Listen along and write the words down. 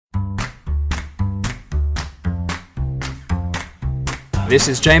This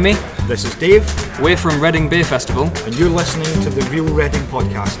is Jamie. This is Dave. We're from Reading Beer Festival. And you're listening to the Real Reading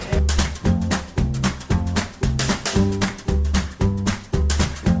Podcast.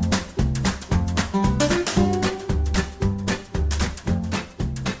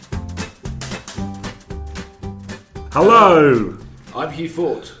 Hello! I'm Hugh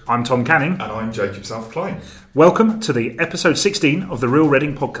Fort. I'm Tom Canning. And I'm Jacob South-Klein. Welcome to the episode 16 of the Real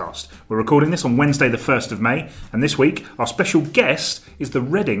Reading Podcast. We're recording this on Wednesday the 1st of May, and this week our special guest is the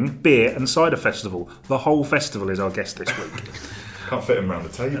Reading Beer and Cider Festival. The whole festival is our guest this week. Can't fit them around the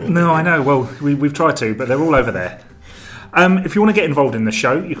table. No, I know. Well, we've tried to, but they're all over there. If you want to get involved in the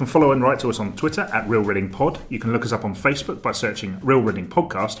show, you can follow and write to us on Twitter at Real Reading Pod. You can look us up on Facebook by searching Real Reading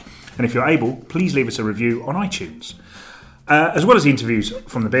Podcast. And if you're able, please leave us a review on iTunes. As well as the interviews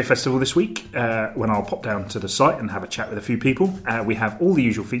from the Beer Festival this week, when I'll pop down to the site and have a chat with a few people, we have all the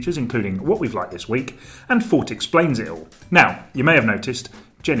usual features, including what we've liked this week, and Fort Explains It All. Now, you may have noticed,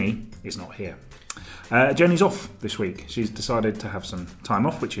 Jenny is not here. Jenny's off this week. She's decided to have some time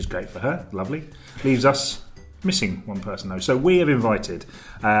off, which is great for her. Lovely. Leaves us missing one person, though. So we have invited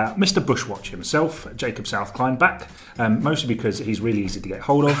Mr. Bushwatch himself, Jacob South-Klein, back, mostly because he's really easy to get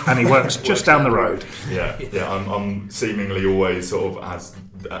hold of, and he works just down the road. Yeah. I'm seemingly always sort of as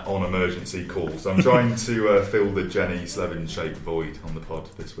on emergency calls. I'm trying to fill the Jenny Slevin-shaped void on the pod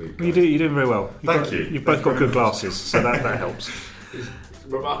this week. You're doing very well. Thank you. You've both got good glasses, so that helps.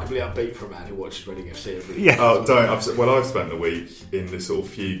 Remarkably upbeat for a man who watches Reading FC every week. Yeah. Oh, don't. I've spent the week in this sort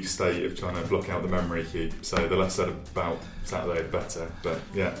of fugue state of trying to block out the memory cube. So the less said about Saturday, the better. But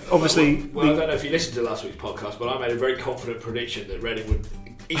yeah, obviously. Well, I don't know if you listened to last week's podcast, but I made a very confident prediction that Reading would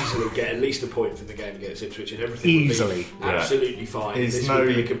easily get at least a point from the game against Ipswich, and everything would be absolutely fine. This would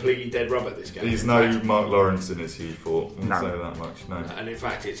be a completely dead rubber, this game. He's no Mark Lawrence in his Hugh Fort. I'll say that much. No. And in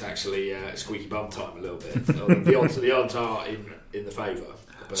fact, it's actually squeaky bum time a little bit. The odds are in the favour.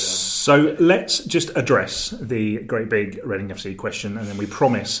 So let's just address the great big Reading FC question, and then we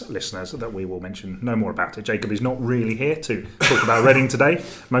promise listeners that we will mention no more about it. Jacob is not really here to talk about Reading today,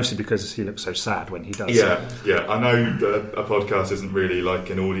 mostly because he looks so sad when he does. Yeah. I know a podcast isn't really like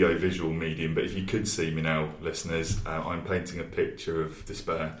an audio-visual medium, but if you could see me now, listeners, I'm painting a picture of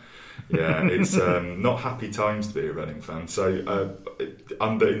despair. Yeah, it's not happy times to be a Reading fan. So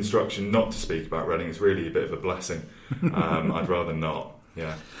under instruction not to speak about Reading is really a bit of a blessing. I'd rather not.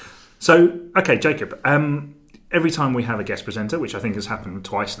 Yeah. So, okay, Jacob, every time we have a guest presenter, which I think has happened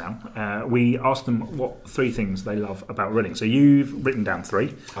twice now, we ask them what three things they love about Reading. So you've written down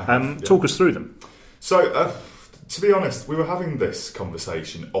three. Talk us through them. So, to be honest, we were having this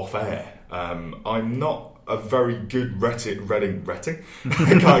conversation off air. I'm not a very good Reading.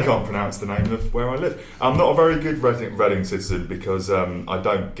 I can't pronounce the name of where I live. I'm not a very good Reading citizen because I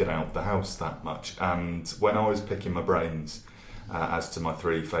don't get out the house that much. And when I was picking my brains as to my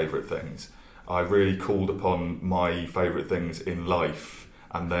three favourite things, I really called upon my favourite things in life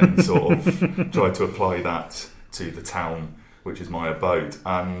and then sort of tried to apply that to the town, which is my abode.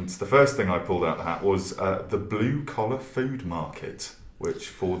 And the first thing I pulled out of the hat was the Blue Collar Food Market, which,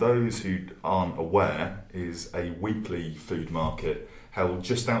 for those who aren't aware, is a weekly food market held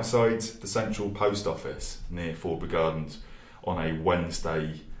just outside the Central Post Office near Forbury Gardens on a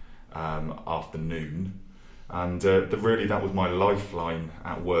Wednesday afternoon. And really that was my lifeline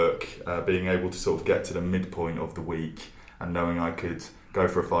at work, being able to sort of get to the midpoint of the week and knowing I could go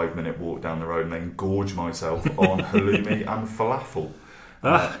for a 5-minute walk down the road and then gorge myself on halloumi and falafel.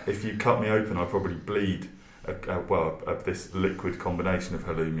 If you cut me open, I'd probably bleed this liquid combination of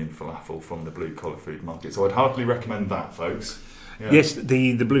halloumi and falafel from the Blue Collar Food Market. So I'd heartily recommend that, folks. Yeah. Yes,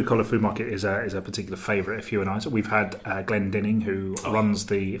 the Blue Collar Food Market is a particular favourite of Hugh and I. So we've had Glenn Dinning, who runs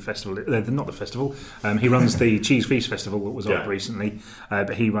the festival, not the festival, he runs the Cheese Feast Festival that was up recently,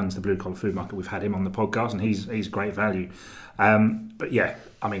 but he runs the Blue Collar Food Market. We've had him on the podcast and he's great value. But yeah,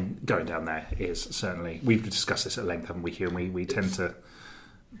 I mean, going down there is certainly, we've discussed this at length, haven't we, Hugh? And we tend to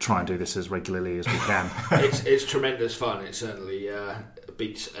try and do this as regularly as we can. It's tremendous fun. It certainly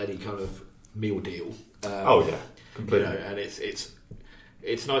beats any kind of meal deal. Completely. And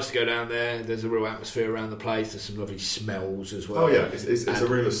it's nice to go down there. There's a real atmosphere around the place. There's some lovely smells as well. Oh yeah, it's a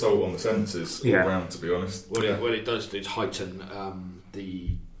real assault on the senses all around, to be honest. What it does do is heighten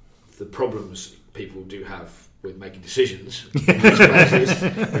the problems people do have with making decisions in these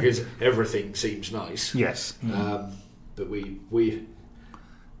places, because everything seems nice. Yes. But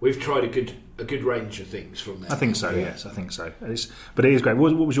we've tried a good range of things from there. I think so. Yes, I think so. But it is great.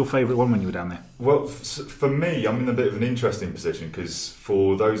 What was your favourite one when you were down there? Well, for me, I'm in a bit of an interesting position because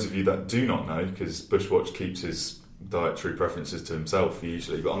for those of you that do not know, because Bushwatch keeps his dietary preferences to himself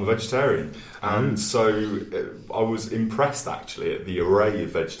usually, but I'm a vegetarian, and so I was impressed actually at the array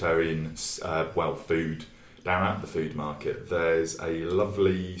of vegetarian food down at the food market. There's a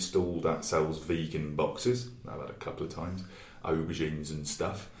lovely stall that sells vegan boxes. I've had a couple of times, aubergines and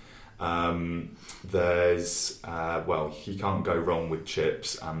stuff. There's you can't go wrong with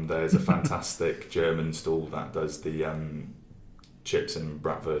chips, and there's a fantastic German stall that does the chips and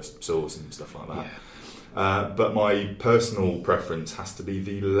bratwurst sauce and stuff like that. But my personal preference has to be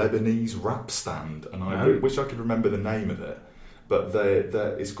the Lebanese wrap stand, and I wish I could remember the name of it, but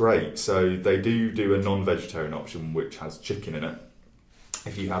it's great. So they do a non-vegetarian option which has chicken in it.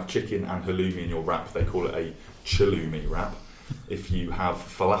 If you have chicken and halloumi in your wrap, they call it a chaloumi wrap. If you have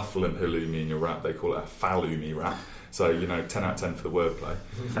falafel and halloumi in your wrap, they call it a falloumi wrap. So, 10 out of 10 for the wordplay.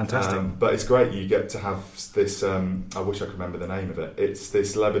 Fantastic. But it's great. You get to have this, I wish I could remember the name of it. It's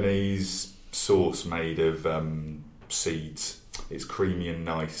this Lebanese sauce made of seeds. It's creamy and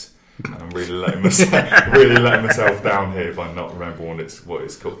nice. And I'm really letting myself down here if I'm not remembering what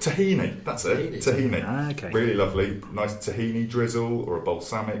it's called. Tahini, that's it. Tahini. Okay. Really lovely. Nice tahini drizzle or a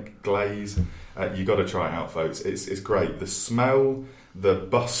balsamic glaze. You got to try it out, folks. It's great. The smell, the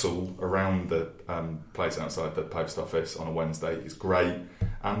bustle around the place outside the post office on a Wednesday is great,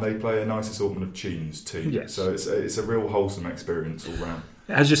 and they play a nice assortment of tunes too. Yes. So it's a real wholesome experience all round.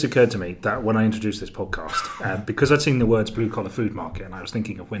 It has just occurred to me that when I introduced this podcast, because I'd seen the words blue collar food market and I was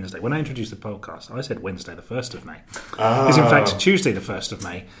thinking of Wednesday, when I introduced the podcast, I said Wednesday the 1st of May. It's in fact Tuesday the 1st of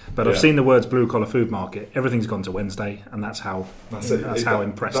May, but I've seen the words blue collar food market, everything's gone to Wednesday, and that's how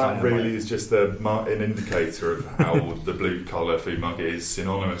impressed I am. That really is just an indicator of how the blue collar food market is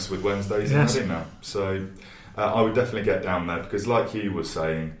synonymous with Wednesdays in Reading now. So I would definitely get down there, because like Hugh was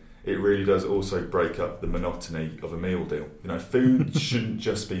saying, it really does also break up the monotony of a meal deal. Food shouldn't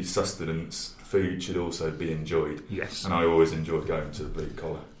just be sustenance. Food should also be enjoyed. Yes. And I always enjoyed going to the blue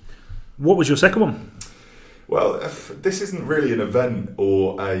collar. What was your second one? Well, this isn't really an event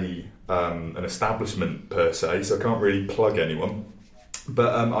or an establishment per se, so I can't really plug anyone.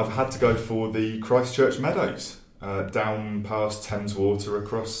 But I've had to go for the Christchurch Meadows. Down past Thames Water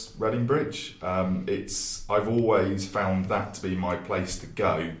across Reading Bridge. I've always found that to be my place to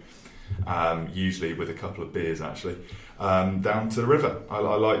go, usually with a couple of beers actually, down to the river. I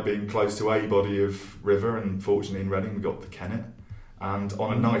like being close to a body of river, and fortunately in Reading we got the Kennet. And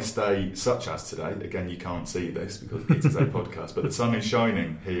on a nice day such as today, again you can't see this because it is a podcast, but the sun is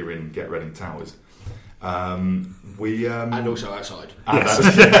shining here in Get Reading Towers. And also outside.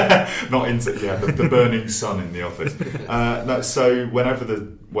 Not into the burning sun in the office. So whenever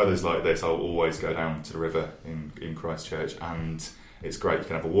the weather's like this, I'll always go down to the river in Christchurch, and it's great. You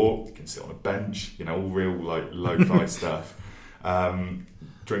can have a walk, you can sit on a bench, all real lo-fi stuff.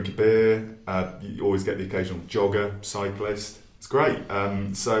 Drink a beer. You always get the occasional jogger, cyclist. It's great.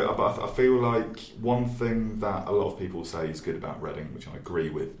 So I feel like one thing that a lot of people say is good about Reading, which I agree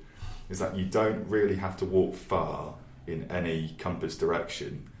with, is that you don't really have to walk far in any compass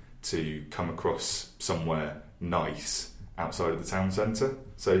direction to come across somewhere nice outside of the town centre.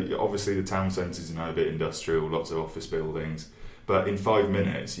 So obviously the town centre is a bit industrial, lots of office buildings, but in 5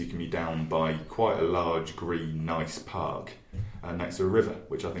 minutes you can be down by quite a large green nice park next to a river,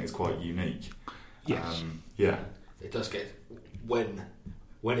 which I think is quite unique. Yes. It does get, when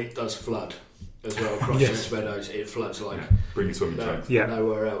it does flood as well across Christchurch Meadows, it floods like bring your swimming trunks.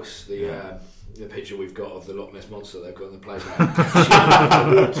 Nowhere else. The picture we've got of the Loch Ness monster they've got on the playground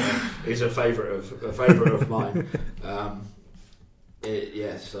is a favourite of mine. It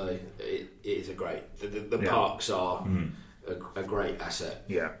is a great. The parks are a great asset.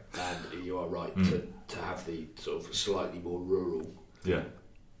 Yeah, and you are right to have the sort of slightly more rural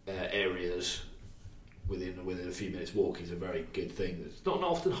areas within a few minutes walk is a very good thing. It's not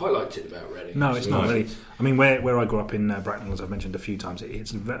often highlighted about Reading. No, it's not really. I mean, where I grew up in Bracknell, as I've mentioned a few times,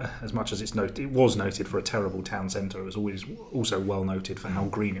 it's as much as it was noted for a terrible town centre. It was always also well noted for how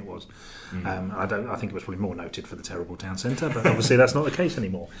green it was. I think it was probably more noted for the terrible town centre, but obviously that's not the case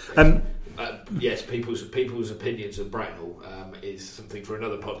anymore. Yes, people's opinions of Bracknell is something for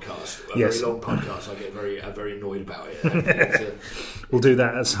another podcast. Very long podcast. I get very annoyed about it. We'll do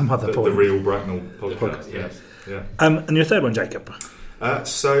that at some other point. The real Bracknell podcast. Yes. Yeah. And your third one, Jacob?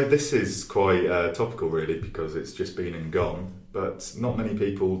 So this is quite topical, really, because it's just been and gone. But not many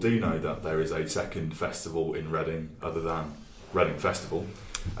people do know that there is a second festival in Reading other than Reading Festival.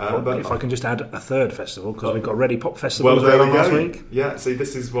 But if I can just add a third festival, because we've got Ready Pop Festival last week. Yeah, see,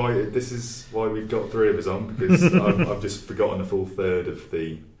 this is why we've got three of us on, because I've just forgotten a full third of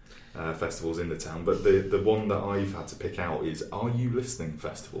the festivals in the town, but the one that I've had to pick out is Are You Listening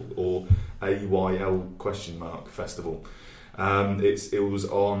Festival, or AYL Festival. It was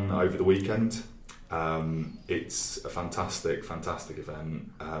on over the weekend. It's a fantastic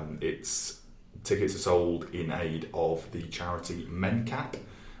event. Tickets are sold in aid of the charity MenCap,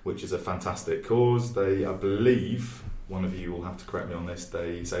 which is a fantastic cause. I believe, one of you will have to correct me on this,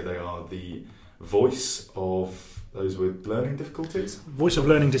 they say they are the voice of those with learning difficulties? Voice of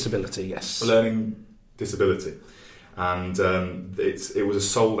learning disability, yes. Learning disability. And it was a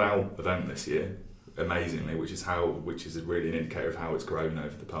sold-out event this year, amazingly, which is really an indicator of how it's grown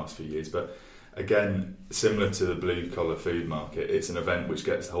over the past few years. But again, similar to the Blue Collar Food Market, it's an event which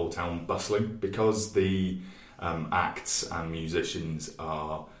gets the whole town bustling because the acts and musicians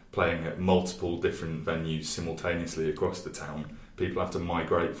are playing at multiple different venues simultaneously across the town. People have to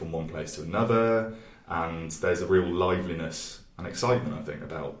migrate from one place to another, and there's a real liveliness and excitement, I think,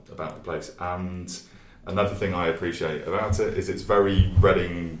 about the place. And another thing I appreciate about it is it's very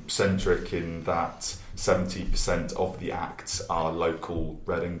Reading-centric in that 70% of the acts are local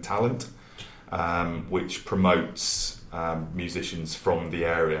Reading talent, which promotes musicians from the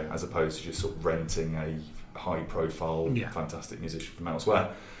area as opposed to just sort of renting a high-profile, fantastic musician from elsewhere.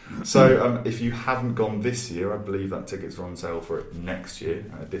 So if you haven't gone this year, I believe that tickets are on sale for it next year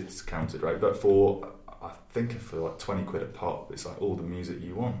at a discounted rate. But for like 20 quid a pop, it's like all the music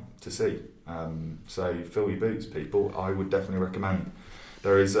you want to see. So fill your boots, people. I would definitely recommend.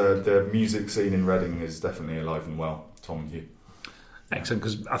 There is the music scene in Reading is definitely alive and well. Tom, you. Excellent,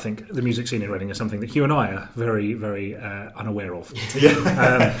 because I think the music scene in Reading is something that Hugh and I are very, very unaware of.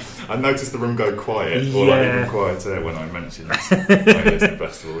 Yeah, I noticed the room go quiet, or like even quieter when I mentioned my listening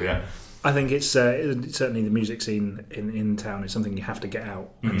festival. Yeah, I think it's certainly the music scene in town is something you have to get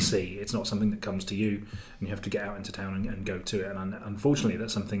out and see. It's not something that comes to you, and you have to get out into town and go to it. And unfortunately,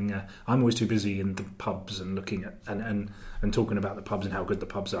 that's something I'm always too busy in the pubs and looking at and talking about the pubs and how good the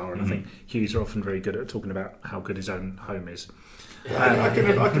pubs are. And I think Hugh's are often very good at talking about how good his own home is. I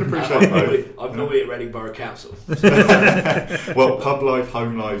can appreciate both. I'm normally at Reading Borough Council. Well, pub life,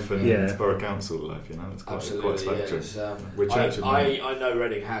 home life, and Borough Council life. It's quite a spectrum. I know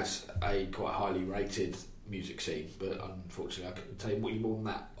Reading has a quite highly rated music scene, but unfortunately, I couldn't tell you more than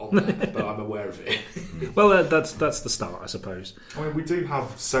that on there. But I'm aware of it. Well, that's the start, I suppose. I mean, we do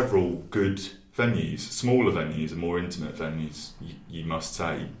have several good venues, smaller venues and more intimate venues. You must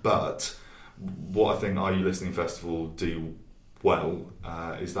say, but what I think Are You Listening Festival do well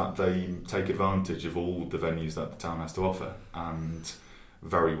is that they take advantage of all the venues that the town has to offer, and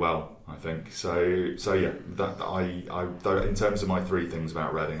very well, I think. So yeah, that I in terms of my three things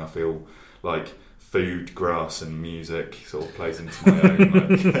about Reading, I feel like food, grass, and music sort of plays into my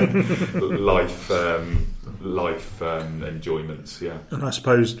own life enjoyments. Yeah, and I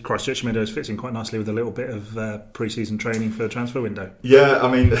suppose Christchurch Meadows fits in quite nicely with a little bit of pre-season training for the transfer window. Yeah,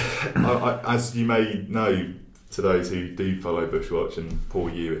 I mean, as you may know, to those who do follow Bushwatch, and poor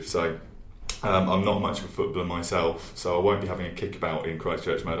you if so, I'm not much of a footballer myself, so I won't be having a kickabout in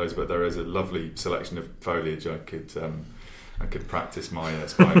Christchurch Meadows, but there is a lovely selection of foliage I could practice my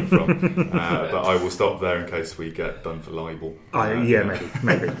spying from, but I will stop there in case we get done for libel.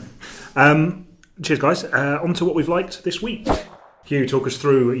 Maybe. Cheers, guys. On to what we've liked this week. Hugh, talk us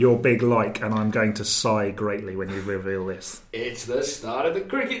through your big like, and I'm going to sigh greatly when you reveal this. It's the start of the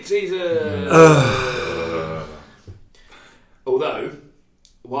cricket season! Although,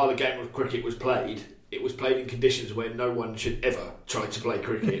 while the game of cricket was played, it was played in conditions where no one should ever try to play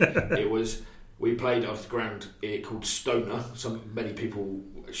cricket. We played off the ground called Stoner. Many people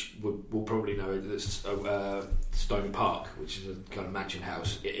will probably know it as Stoner Park, which is a kind of mansion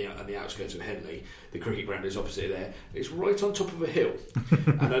house on the outskirts of Henley. The cricket ground is opposite there. It's right on top of a hill.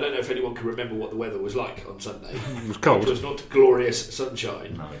 And I don't know if anyone can remember what the weather was like on Sunday. It was cold. It was not glorious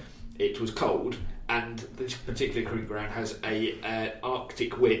sunshine. No. It was cold, and this particular cricket ground has an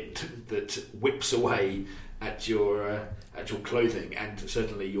Arctic wind that whips away at your clothing and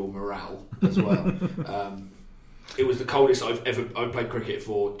certainly your morale as well. It was the coldest I've played cricket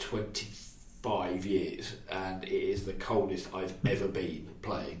for 25 years, and it is the coldest I've ever been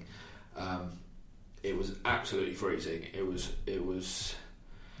playing. It was absolutely freezing. It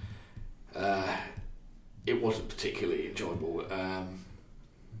wasn't particularly enjoyable,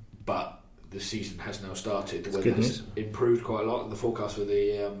 but the season has now started. The weather has improved quite a lot, and the forecast for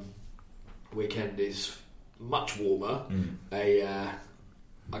the weekend is much warmer.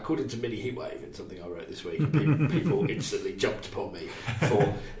 I called it a mini heatwave in something I wrote this week. People instantly jumped upon me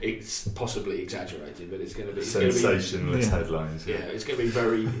for it's possibly exaggerated, but it's going to be sensationalist headlines. Yeah, it's going to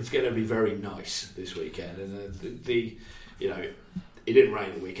be very nice this weekend, and it didn't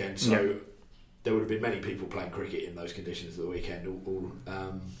rain the weekend, so Yeah. there would have been many people playing cricket in those conditions of the weekend. All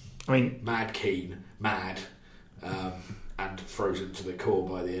I mean, mad keen, and frozen to the core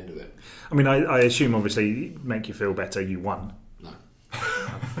by the end of it. I assume obviously make you feel better. You won. No.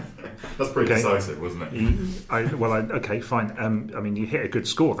 That's pretty Okay. decisive, wasn't it? Okay, fine. You hit a good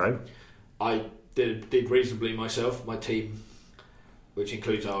score though. I did reasonably myself. My team, which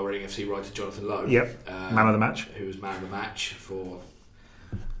includes our Reading FC writer Jonathan Lowe, Yep. Man of the match. who was man of the match for.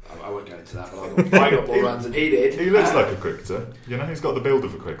 I won't go into that, but I got more runs than he did. He looks like a cricketer. He's got the build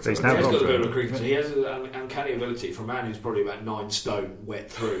of a cricketer. He's now He's got got a bit of a cricketer. He has an uncanny ability for a man who's probably about 9 stone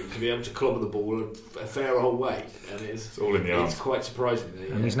wet through to be able to clobber the ball a fair old way, and It's all in the arms. it's quite surprising.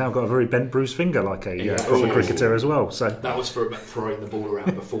 And he's now got a very bent bruised finger like a Yeah. proper Oh. cricketer as well. So That was for throwing the ball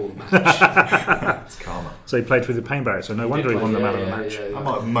around before the match. It's karma. he played through the pain barrier. So no wonder he won the man of the match. I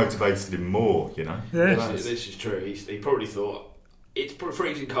might have motivated him more, Yeah. This is true. He probably thought, it's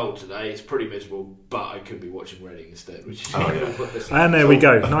freezing cold today, it's pretty miserable, but I could be watching Reading instead. Which And there we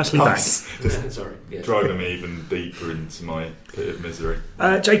go. Nicely back. Just Sorry. Yes. driving me even deeper into my pit of misery.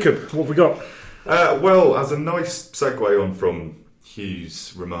 Jacob, what have we got? Well, as a nice segue on from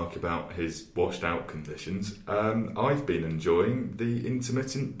Hugh's remark about his washed out conditions, I've been enjoying the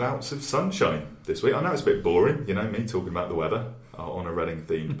intermittent bouts of sunshine this week. I know it's a bit boring, me talking about the weather on a Reading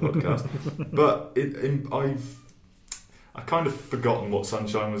themed podcast, but I've kind of forgotten what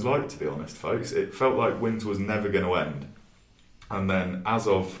sunshine was like, to be honest, folks. It felt like winter was never going to end. And then, as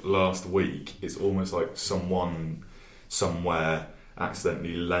of last week, it's almost like someone somewhere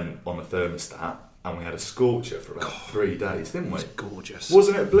accidentally lent on a thermostat and we had a scorcher for about 3 days, didn't we? Gorgeous.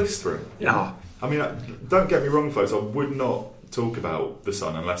 Wasn't it blistering? Yeah. Don't get me wrong, folks, I would not talk about the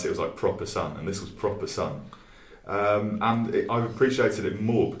sun unless it was like proper sun, and this was proper sun. I've appreciated it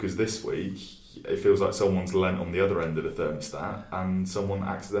more because this week it feels like someone's lent on the other end of the thermostat and someone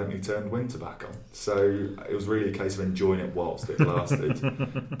accidentally turned winter back on. So it was really a case of enjoying it whilst it lasted.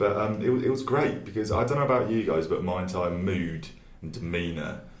 But it was great because I don't know about you guys, but my entire mood and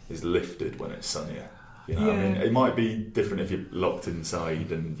demeanour is lifted when it's sunnier. It might be different if you're locked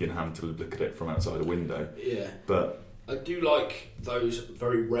inside and you're having to look at it from outside a window. Yeah. But I do like those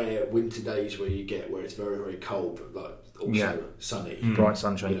very rare winter days where it's very, very cold, but like also sunny. Bright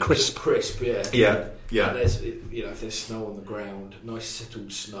sunshine, crisp. Crisp, yeah. Yeah. And there's, if there's snow on the ground, nice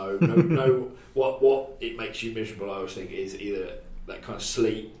settled snow. No, what it makes you miserable, I always think, is either that kind of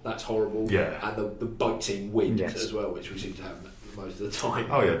sleet, that's horrible, and the biting wind as well, which we seem to have most of the time.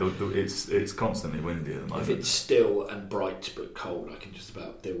 Oh yeah, it's constantly windy at the moment. If it's still and bright but cold, I can just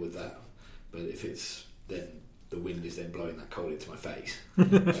about deal with that. But if it's then the wind is then blowing that cold into my face.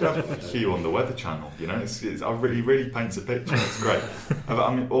 Hugh on the Weather Channel, it's really paints a picture. It's great.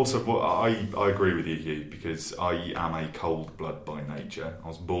 Also, I agree with you, Hugh, because I am a cold blood by nature. I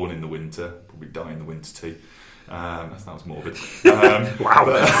was born in the winter, probably die in the winter too. That sounds morbid. Wow.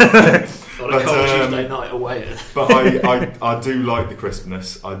 On a cold Tuesday night away. But I do like the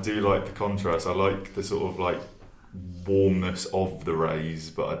crispness. I do like the contrast. I like the sort of like warmness of the rays,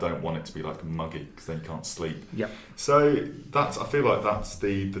 but I don't want it to be like muggy because then you can't sleep. Yep. So I feel like that's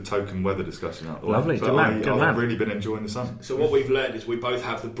the token weather discussion out the way. Lovely, But good man. I've really been enjoying the sun. So what we've learned is we both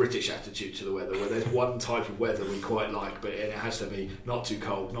have the British attitude to the weather, where there's one type of weather we quite like, but it has to be not too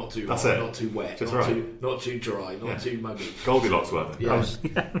cold, not too hot, not too wet, Just not right. not too dry, not too muggy. Goldilocks weather. Yeah.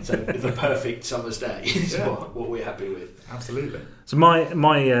 So the perfect summer's day is what we're happy with. Absolutely. So my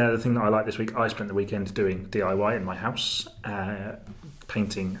the thing that I like this week, I spent the weekend doing DIY in my house,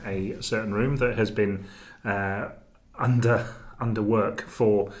 painting a certain room that has been under work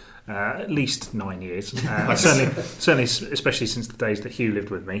for at least 9 years. Certainly, especially since the days that Hugh lived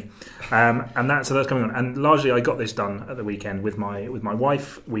with me, and that's coming on. And largely, I got this done at the weekend with my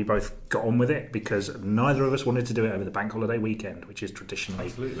wife. We both got on with it because neither of us wanted to do it over the bank holiday weekend, which is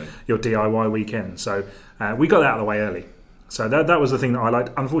traditionally your DIY weekend. So we got that out of the way early. So that was the thing that I liked.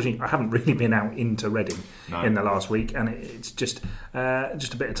 Unfortunately, I haven't really been out into Reading in the last week, and it's just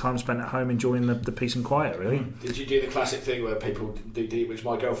a bit of time spent at home enjoying the peace and quiet, really. Did you do the classic thing where people do, which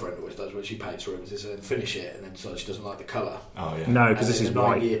my girlfriend always does when she paints rooms, is finish it and then decides she doesn't like the colour? Oh yeah. No, because this is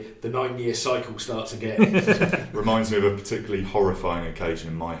white. The 9-year cycle starts again. Reminds me of a particularly horrifying occasion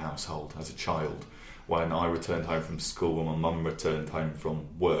in my household as a child, when I returned home from school and my mum returned home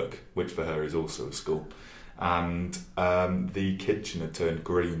from work, which for her is also a school. And the kitchen had turned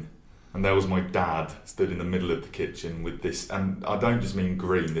green, and there was my dad stood in the middle of the kitchen with this, and I don't just mean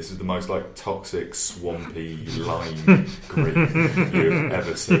green, this is the most like toxic, swampy lime green you've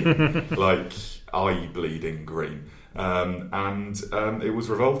ever seen, like eye bleeding green, and it was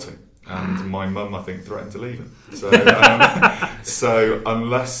revolting. and my mum, I think, threatened to leave him. So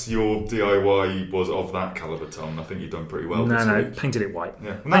unless your DIY was of that calibre, Tom, I think you've done pretty well. No, painted it white.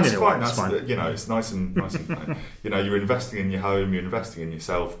 Yeah, and Painted that's it fine. white, That's fine. you know, it's nice and you're investing in your home, you're investing in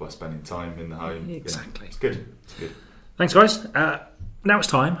yourself by spending time in the home. Exactly. It's good. It's good. Thanks, guys. Now it's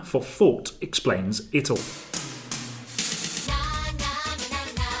time for Thought Explains It All.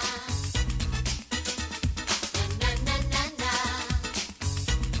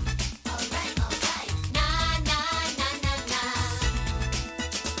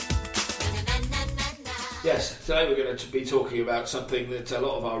 Yes, today we're going to be talking about something that a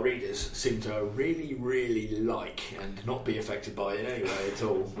lot of our readers seem to really, really like and not be affected by in any way at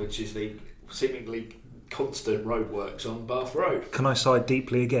all, which is the seemingly constant roadworks on Bath Road. Can I sigh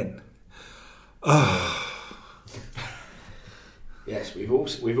deeply again? Yes, we've all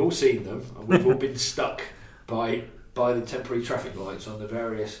seen them, and we've all been stuck by the temporary traffic lights on the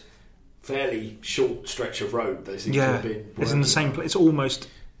various fairly short stretch of road they seem to have been. It's in the same place. It's almost.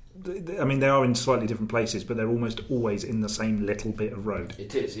 I mean, they are in slightly different places, but they're almost always in the same little bit of road.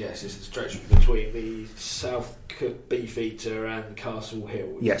 It is, yes. It's the stretch between the South Beefeater and Castle Hill.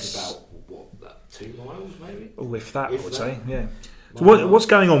 Which Yes. is about 2 miles, maybe? Oh, if that, I would say, yeah. So Miles. what's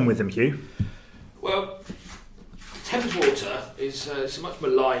going on with them, Hugh? Well, Thames Water is it's a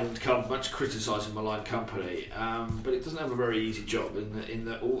much criticised and maligned company, but it doesn't have a very easy job in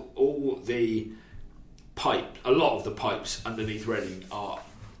that all the a lot of the pipes underneath Reading are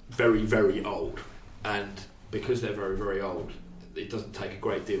very, very old, and because they're very, very old, it doesn't take a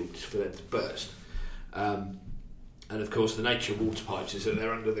great deal for them to burst. And of course, the nature of water pipes is that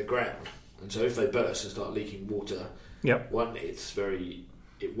they're under the ground, and so if they burst and start leaking water, one,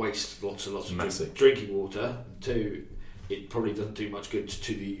 it wastes lots and lots of drinking water. Two, it probably doesn't do much good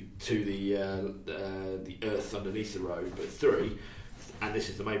to the earth underneath the road. But three, and this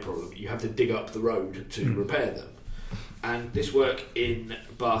is the main problem, you have to dig up the road to repair them. And this work in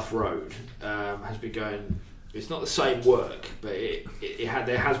Bath Road has been going. It's not the same work, but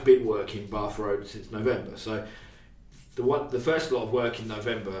there has been work in Bath Road since November. So the first lot of work in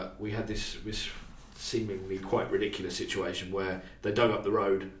November, we had this seemingly quite ridiculous situation where they dug up the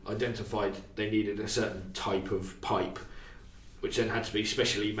road, identified they needed a certain type of pipe, which then had to be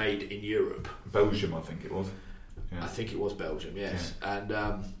specially made in Europe. Belgium, I think it was. Yeah. I think it was Belgium, yes. Yeah.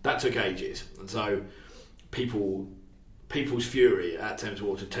 And that took ages, and so people's fury at Thames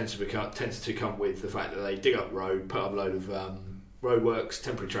Water tends to come with the fact that they dig up the road, put up a load of roadworks,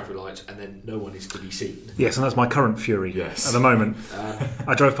 temporary traffic lights, and then no one is to be seen. Yes, and that's my current fury at the moment.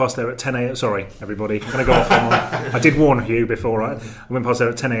 I drove past there at 10 a.m. Sorry, everybody. I'm going to go off. I did warn you before, right? I went past there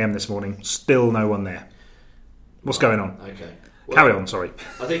at 10 a.m. this morning. Still no one there. What's going on? Okay. Well, carry on. Sorry.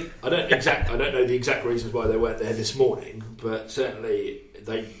 I don't know the exact reasons why they weren't there this morning, but certainly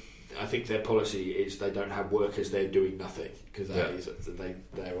I think their policy is they don't have workers there doing nothing, because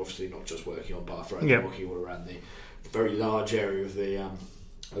they're obviously not just working on Bath Road, they're working all around the very large area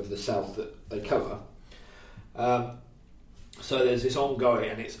of the south that they cover. So there's this ongoing,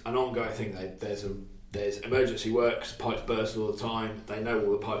 and it's an ongoing thing. There's emergency works, pipes burst all the time. They know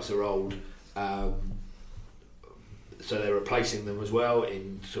all the pipes are old, so they're replacing them as well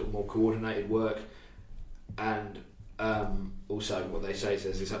in sort of more coordinated work. And also, what they say is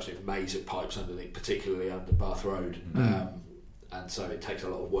there's this absolute maze of pipes underneath, particularly under Bath Road, and so it takes a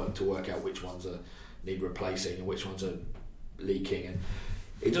lot of work to work out which ones need replacing and which ones are leaking. And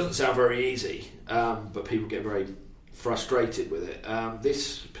it doesn't sound very easy, but people get very frustrated with it.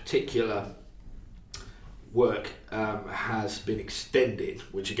 This particular work has been extended,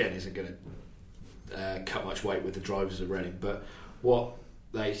 which again isn't going to cut much weight with the drivers of Reading. But what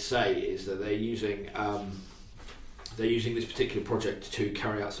they say is that they're using this particular project to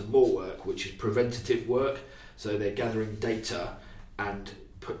carry out some more work, which is preventative work. So they're gathering data and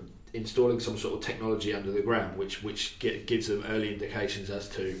installing some sort of technology under the ground, which gives them early indications as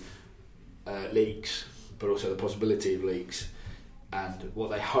to leaks, but also the possibility of leaks. And what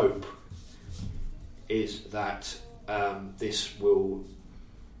they hope is that this will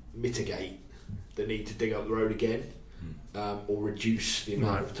mitigate the need to dig up the road again, or reduce the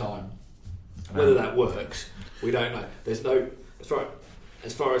amount of time. Whether that works, we don't know. There's no,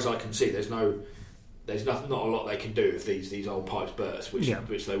 as far as I can see, there's not a lot they can do if these old pipes burst, which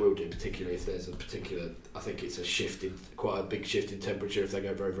they will do, particularly if there's a particular. I think it's quite a big shift in temperature if they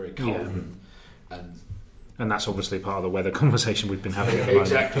go very, very cold, and that's obviously part of the weather conversation we've been having at the moment.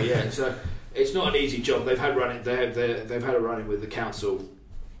 Exactly, yeah. So it's not an easy job. They've had a run-in with the council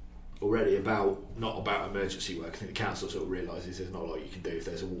already not about emergency work. I think the council sort of realises there's not a lot you can do if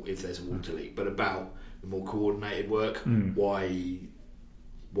there's a water leak, but about the more coordinated work. Why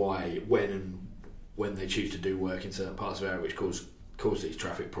when they choose to do work in certain parts of the area, which cause these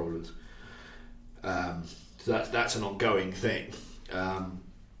traffic problems. So that's an ongoing thing, and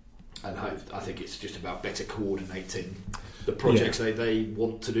I think it's just about better coordinating the projects they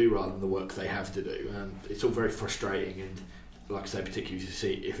want to do rather than the work they have to do. And it's all very frustrating, and like I say, particularly to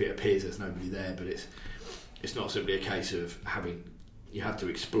see if it appears there's nobody there, but it's not simply a case of you have to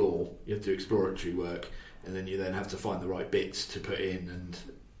explore, you have to do exploratory work, and then you then have to find the right bits to put in,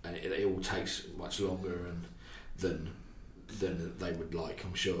 and it all takes much longer than they would like,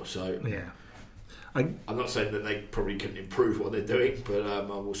 I'm sure. So yeah. I'm not saying that they probably couldn't improve what they're doing, but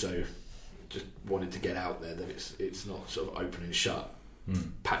I'm also just wanted to get out there that it's not sort of open and shut,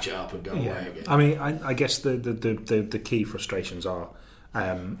 patch it up and go away again. I mean, I guess the key frustrations are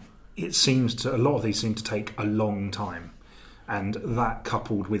it seems to a lot of these seem to take a long time, and that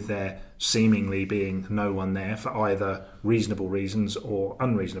coupled with there seemingly being no one there for either reasonable reasons or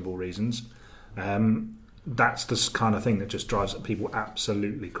unreasonable reasons. That's the kind of thing that just drives people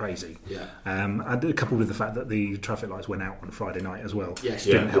absolutely crazy. Yeah. And coupled with the fact that the traffic lights went out on Friday night as well. Yes,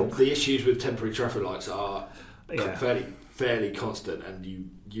 didn't help. The issues with temporary traffic lights are fairly constant,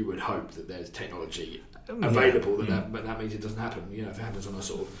 and you would hope that there's technology available but that means it doesn't happen. You know, if it happens on a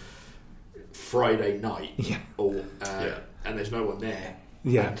sort of Friday night, and there's no one there,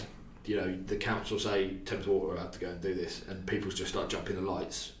 and you know the council say Thames Water are about to go and do this, and people just start jumping the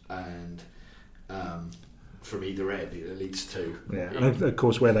lights, and from either end it leads to and of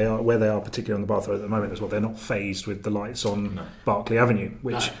course where they are particularly on the Bath Road at the moment as well, they're not phased with the lights on Berkeley Avenue,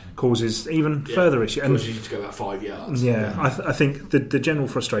 which causes even further issue. And you need to go about 5 yards. I think the general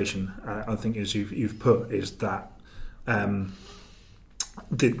frustration I think is you've put is that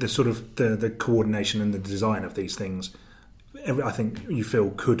the sort of the coordination and the design of these things, I think you feel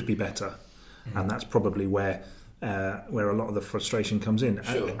could be better, and that's probably where a lot of the frustration comes in,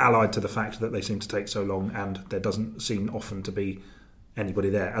 allied to the fact that they seem to take so long and there doesn't seem often to be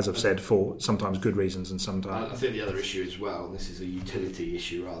anybody there, as I've said, for sometimes good reasons and sometimes... I think the other issue as well, and this is a utility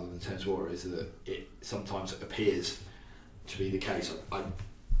issue rather than Thames Water, is that it sometimes appears to be the case. I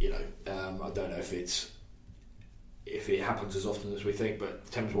don't know if it happens as often as we think, but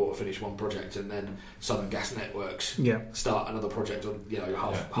Thames Water finish one project and then Southern Gas Networks start another project on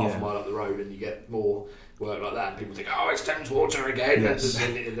half a mile up the road, and you get more work like that, and people think, oh, it's Thames Water again,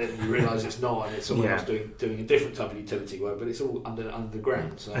 and then you realise it's not, and it's someone else doing a different type of utility work, but it's all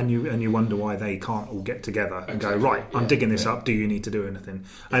underground. So. And you wonder why they can't all get together and go, right, I'm digging this up, do you need to do anything?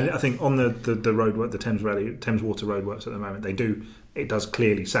 And I think on the road work, the Thames Water roadworks at the moment, it does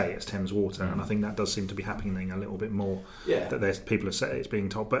clearly say it's Thames Water, and I think that does seem to be happening a little bit more. Yeah. That there's people are saying it's being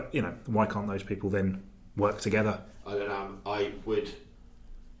told, but why can't those people then work together? I don't know. I would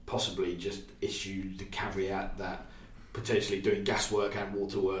possibly just issue the caveat that potentially doing gas work and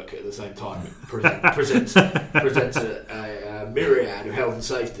water work at the same time presents a myriad of health and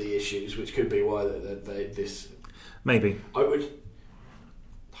safety issues, which could be why this. Maybe I would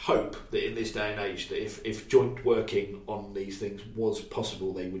hope that in this day and age that if joint working on these things was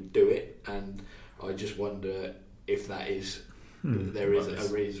possible, they would do it, and I just wonder if that is there is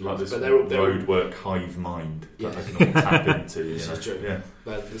a reason. Like this roadwork hive mind that they can all tap into. This is true. Yeah.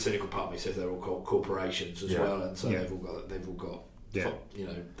 But the cynical part of me says they're all corporations as well, and so they've all got they've got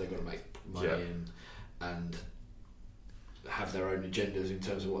to make money and have their own agendas in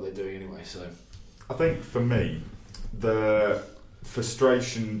terms of what they're doing anyway. So I think for me the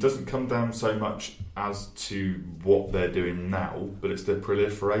frustration doesn't come down so much as to what they're doing now, but it's the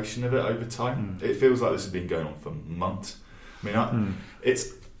proliferation of it over time. It feels like this has been going on for months. I mean, I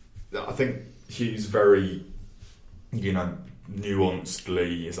think Hugh's very,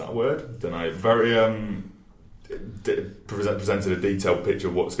 nuancedly, is that a word? I don't know. Very presented a detailed picture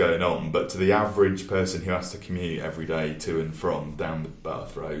of what's going on, but to the average person who has to commute every day to and from down the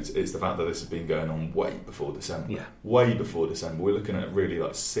Bath roads, it's the fact that this has been going on way before December. Yeah. Way before December. We're looking at really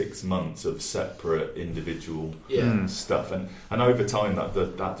like 6 months of separate individual stuff, and over time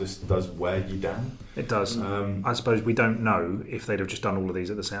that just does wear you down. It does. I suppose we don't know if they'd have just done all of these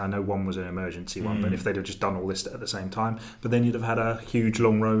at the same. I know one was an emergency one, but if they'd have just done all this at the same time, but then you'd have had a huge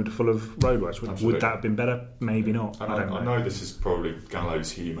long road full of roadworks. Would that have been better? Maybe not. And I know this is probably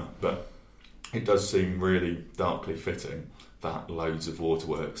gallows humour, but it does seem really darkly fitting that loads of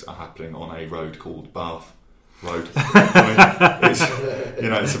waterworks are happening on a road called Bath Road. I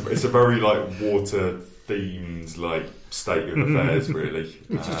mean, it's a very like water themed like state of affairs, really.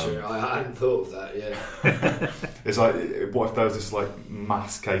 Which is true. I hadn't thought of that. Yeah. It's like, what if there was this like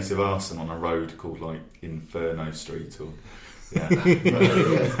mass case of arson on a road called like Inferno Street or. I'm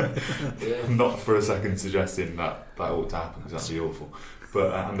not for a second suggesting that ought to happen, because that'd be awful.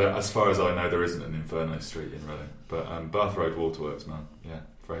 But as far as I know, there isn't an Inferno Street in Reading. But Bath Road Waterworks, man, yeah,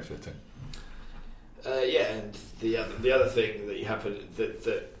 very fitting. And the other thing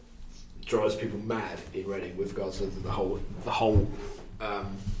that drives people mad in Reading with regards to the whole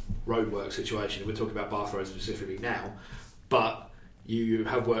roadwork situation. We're talking about Bath Road specifically now, but you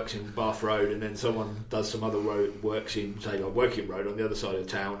have works in Bath Road, and then someone does some other works in, say, like Woking Road on the other side of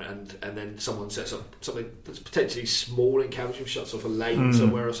town, and then someone sets up something that's potentially small in Caversham, shuts off a lane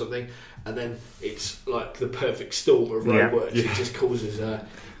somewhere or something, and then it's like the perfect storm of roadworks. It just causes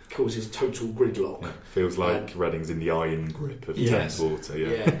total gridlock. Yeah, feels like Reading's in the iron grip of Thames water.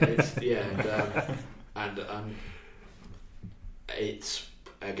 It's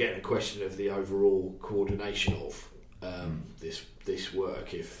again a question of the overall coordination of this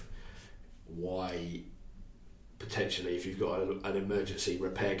work. Why potentially, if you've got an emergency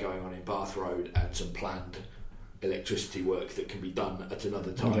repair going on in Bath Road and some planned electricity work that can be done at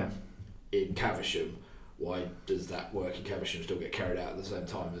another time in Caversham, why does that work in Caversham still get carried out at the same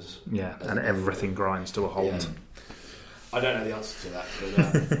time as and everything grinds to a halt? I don't know the answer to that,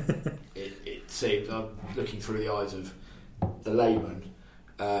 but it seems, I'm looking through the eyes of the layman,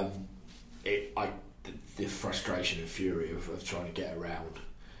 the frustration and fury of trying to get around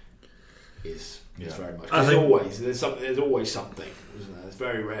is very much. There's always something, isn't there? There's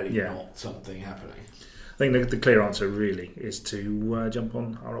very rarely not something happening. I think the clear answer really is to jump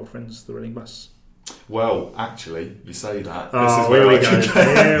on our old friends, the Reading Bus. Well, actually, you say that. Here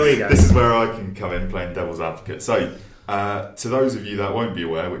we go. This is where I can come in playing devil's advocate. So, to those of you that won't be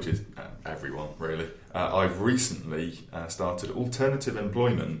aware, which is everyone really, I've recently started alternative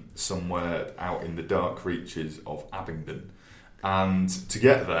employment somewhere out in the dark reaches of Abingdon, and to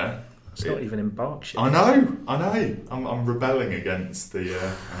get there, it's not even in Berkshire. I know. I'm rebelling against the.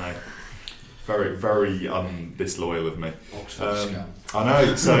 I know. Very, very disloyal of me. I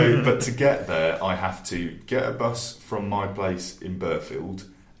know. So, but to get there, I have to get a bus from my place in Burfield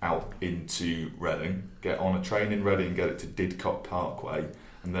out into Reading, get on a train in Reading, get it to Didcot Parkway,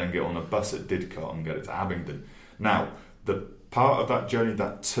 and then get on a bus at Didcot and get it to Abingdon. Now, the part of that journey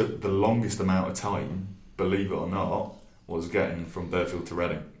that took the longest amount of time, believe it or not, was getting from Burfield to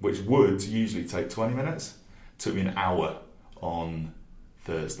Reading, which would usually take 20 minutes. It took me an hour on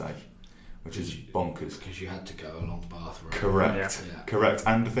Thursday, which is bonkers. Because you had to go along Bath Road. Correct.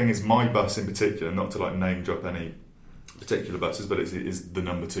 And the thing is, my bus in particular, not to like name drop any particular buses, but it is the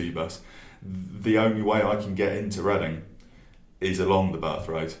number 2 bus. The only way I can get into Reading is along the Bath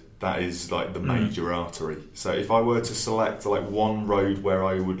Road. That is like the major artery. So if I were to select like one road where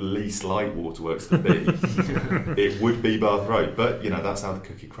I would least like Waterworks to be, it would be Bath Road. But that's how the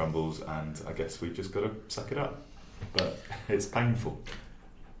cookie crumbles, and I guess we've just got to suck it up. But it's painful.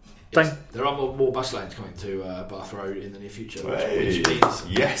 There are more bus lanes coming to Bath Road in the near future, which means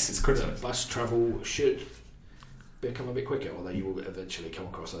it's Christmas. Bus travel should become a bit quicker, although you will eventually come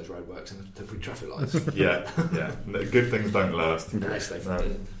across those roadworks and the temporary traffic lights. Yeah. Good things don't last.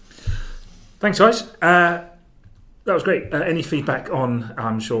 Thanks, guys. That was great. Any feedback on,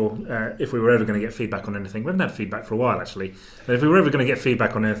 I'm sure, if we were ever going to get feedback on anything, we haven't had feedback for a while actually, but if we were ever going to get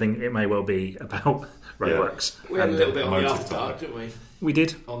feedback on anything, it may well be about roadworks. We had a little bit on the After Dark, didn't we? We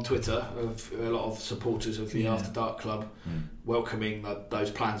did. On Twitter, a lot of supporters of the After Dark Club welcoming those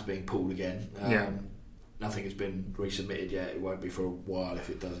plans being pulled again. Nothing has been resubmitted yet. It won't be for a while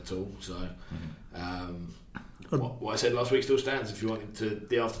if it does at all. So, what I said last week still stands. If you want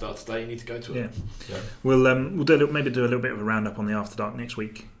the After Dark to stay, you need to go to it. Yeah. We'll maybe do a little bit of a roundup on the After Dark next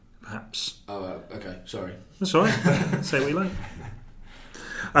week, perhaps. Oh, okay. Sorry. That's all right. Say what you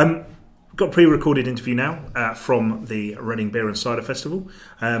like. Got a pre-recorded interview now from the Reading Beer and Cider Festival.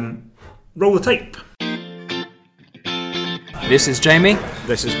 Roll the tape. This is Jamie.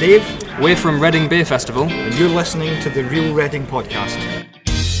 This is Dave. We're from Reading Beer Festival. And you're listening to the Real Reading Podcast.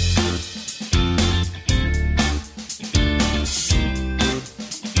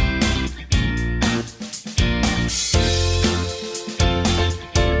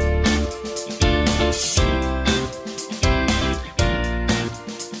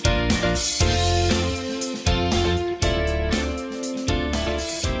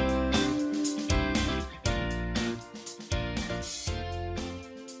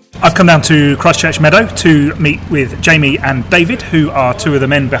 I've come down to Christchurch Meadow to meet with Jamie and David, who are two of the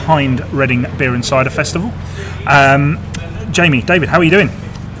men behind Reading Beer and Cider Festival. Jamie, David, how are you doing?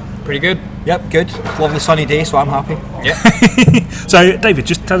 Pretty good. Yep, good. Lovely sunny day, so I'm happy. Yep. So, David,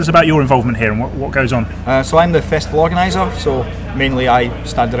 just tell us about your involvement here and what goes on. So I'm the festival organiser, so mainly I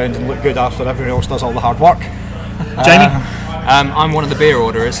stand around and look good after everyone else does all the hard work. Jamie? I'm one of the beer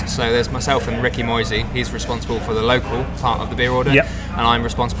orderers, so there's myself and Ricky Moisey. He's responsible for the local part of the beer order, Yep. and I'm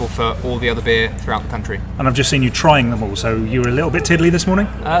responsible for all the other beer throughout the country. And I've just seen you trying them all, so you were a little bit tiddly this morning?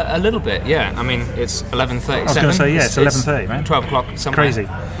 A little bit, yeah. I mean, it's 11:37. I was going to say, yeah, it's 11:30, man. 12 o'clock somewhere. Crazy.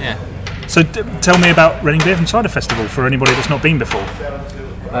 Yeah. So tell me about Reading Beer and Cider Festival for anybody that's not been before.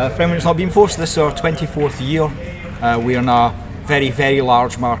 For anyone who's not been before, so this is our 24th year. We're in a very, very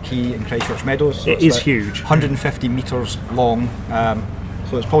large marquee in Christchurch Meadows. So It it's is about huge. 150 metres long,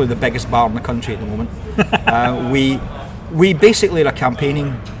 so it's probably the biggest bar in the country at the moment. We basically are a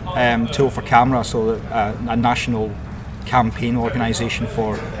campaigning tool for CAMRA, so a national campaign organisation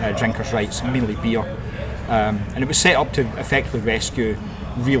for drinkers' rights, mainly beer. And it was set up to effectively rescue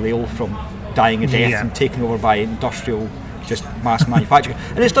real ale from dying a death Yeah. and taken over by industrial just mass manufacturing,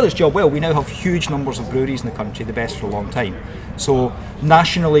 and it's done its job well. We now have huge numbers of breweries in the country, the best for a long time. So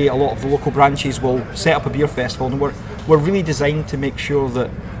nationally, a lot of the local branches will set up a beer festival, and we're really designed to make sure that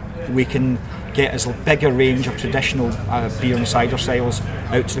we can get as big a range of traditional beer and cider styles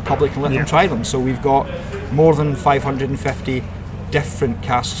out to the public and let them try them. So we've got more than 550 different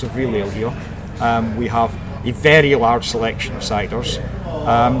casks of real ale here. We have a very large selection of ciders,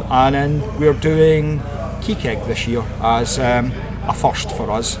 and then we're doing Key Keg this year as a first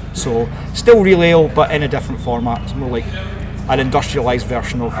for us. So still real ale, but in a different format. It's more like an industrialised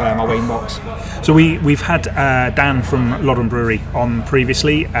version of a wine box. So we've had Dan from Loddon Brewery on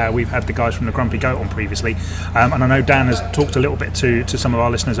previously. We've had the guys from the Grumpy Goat on previously, and I know Dan has talked a little bit to some of our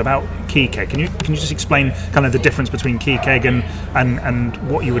listeners about Key Keg. Can you just explain kind of the difference between Key Keg and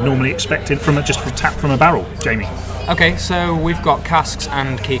what you would normally expect from it, just from tap from a barrel, Jamie? Okay, so we've got casks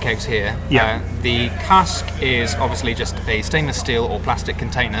and key kegs here. Yeah. The cask is obviously just a stainless steel or plastic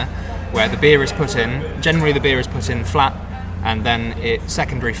container where the beer is put in. Generally the beer is put in flat, and then it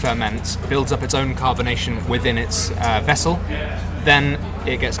secondary ferments, builds up its own carbonation within its vessel. Then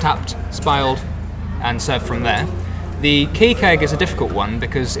it gets tapped, spiled, and served from there. The key keg is a difficult one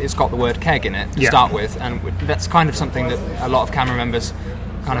because it's got the word keg in it to start with, and that's kind of something that a lot of CAMRA members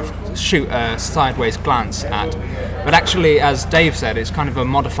kind of shoot a sideways glance at. But actually, as Dave said, it's kind of a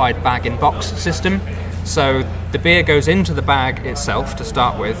modified bag-in-box system. So the beer goes into the bag itself to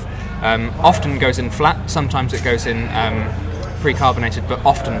start with, often goes in flat, sometimes it goes in pre-carbonated, but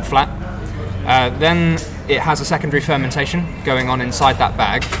often flat. Then it has a secondary fermentation going on inside that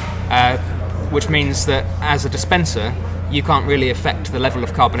bag, which means that as a dispenser, you can't really affect the level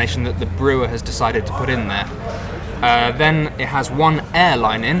of carbonation that the brewer has decided to put in there. Then it has one air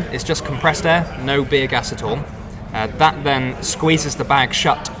line in, it's just compressed air, no beer gas at all. That then squeezes the bag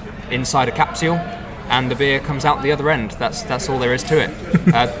shut inside a capsule, and the beer comes out the other end. That's all there is to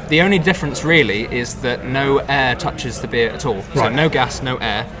it. The only difference really is that no air touches the beer at all. So no gas, no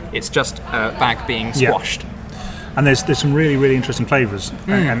air, it's just a bag being squashed. And there's some really, really interesting flavours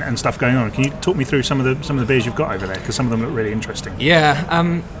and stuff going on. Can you talk me through some of the beers you've got over there? Because some of them look really interesting.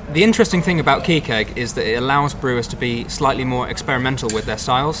 Yeah, the interesting thing about Key Keg is that it allows brewers to be slightly more experimental with their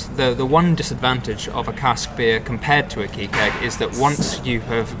styles. The one disadvantage of a cask beer compared to a Key Keg is that once you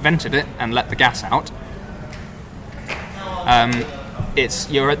have vented it and let the gas out,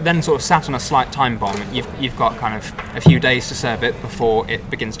 you're then sort of sat on a slight time bomb. You've got kind of a few days to serve it before it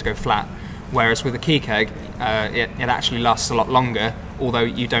begins to go flat. Whereas with a Key Keg, it actually lasts a lot longer, although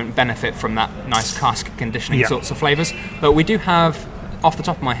you don't benefit from that nice cask conditioning sorts of flavours. But we do have, off the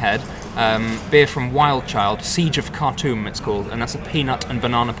top of my head, beer from Wild Child, Siege of Khartoum it's called, and that's a peanut and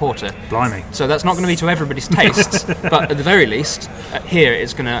banana porter. Blimey. So that's not going to be to everybody's tastes, but at the very least, here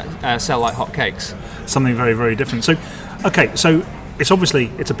it's going to sell like hotcakes. Something very, very different. So, okay, so it's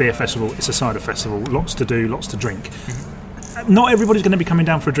a beer festival, it's a cider festival, lots to do, lots to drink. Not everybody's going to be coming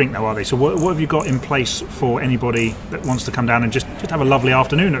down for a drink, though, are they? So what have you got in place for anybody that wants to come down and just have a lovely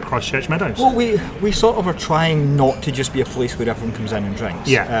afternoon at Christchurch Meadows? Well, we sort of are trying not to just be a place where everyone comes in and drinks.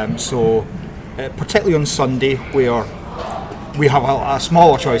 Yeah. So particularly on Sunday, where we have a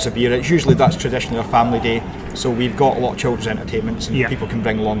smaller choice of beer, that's traditionally a family day. So we've got a lot of children's entertainments, and people can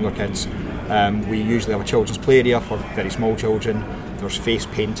bring along their kids. We usually have a children's play area for very small children. There's face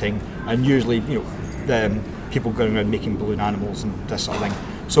painting, and usually, the people going around making balloon animals and this sort of thing.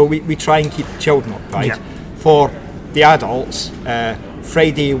 So we try and keep children occupied. Yeah. For the adults,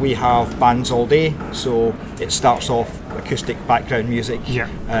 Friday we have bands all day, so it starts off acoustic background music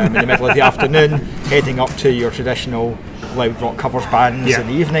in the middle of the afternoon, heading up to your traditional loud rock covers bands in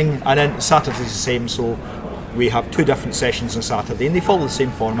the evening, and then Saturday's the same, so we have 2 different sessions on Saturday, and they follow the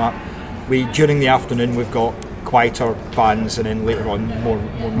same format. During the afternoon we've got quieter bands, and then later on more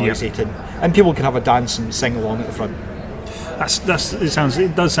noisy, and people can have a dance and sing along at the front.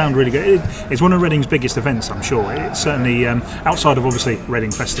 It does sound really good. It's one of Reading's biggest events, I'm sure. It's certainly outside of obviously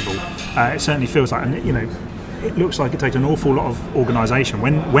Reading Festival. It certainly feels like, and it looks like it takes an awful lot of organisation.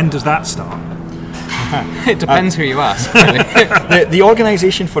 When does that start? It depends who you ask, really. The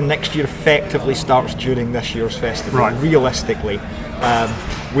organisation for next year effectively starts during this year's festival. Right. Realistically,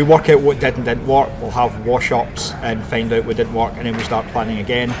 we work out what did and didn't work. We'll have wash-ups and find out what didn't work, and then we start planning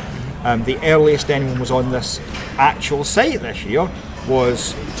again. The earliest anyone was on this actual site this year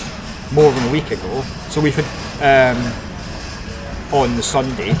was more than a week ago. So we've had on the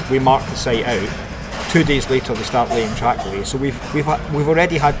Sunday we marked the site out. 2 days later they start laying trackway. So we've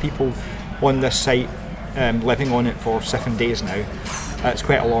already had people on this site living on it for 7 days now. It's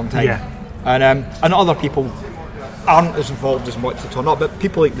quite a long time. Yeah. And other people aren't as involved as much to turn up, but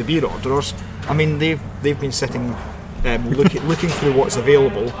people like the beer orderers, I mean, they've been sitting looking through what's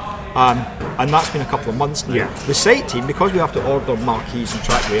available, and that's been a couple of months now. Yeah. The site team, because we have to order marquees and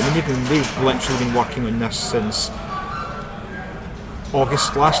trackway, I mean, they've literally been working on this since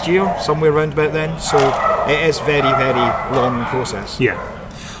August last year, somewhere around about then. So it is very, very long process. Yeah.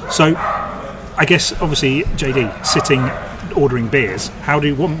 So I guess obviously JD sitting ordering beers. How do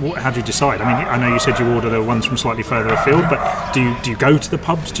you decide? I mean, I know you said you order the ones from slightly further afield, but do you go to the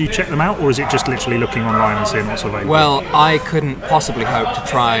pubs? Do you check them out, or is it just literally looking online and seeing what's available? Well, I couldn't possibly hope to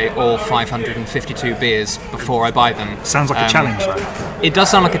try all 552 beers before I buy them. Sounds like a challenge, though. It does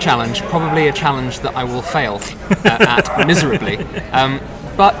sound like a challenge, probably a challenge that I will fail at miserably.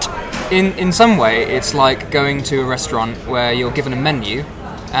 But in some way, it's like going to a restaurant where you're given a menu,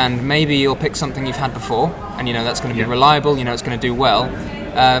 and maybe you'll pick something you've had before, and you know that's going to be reliable, you know it's going to do well,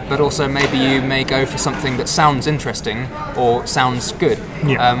 but also maybe you may go for something that sounds interesting or sounds good.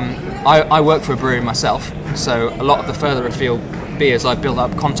 I work for a brewery myself, so a lot of the further afield beers I've built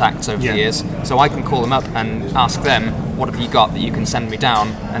up contacts over the years, so I can call them up and ask them, what have you got that you can send me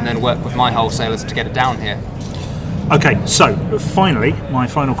down, and then work with my wholesalers to get it down here. Okay, so finally, my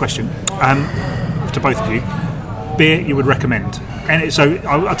final question to both of you. Beer you would recommend? And so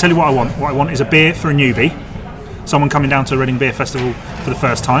I'll tell you what I want. What I want is a beer for a newbie, someone coming down to Reading Beer Festival for the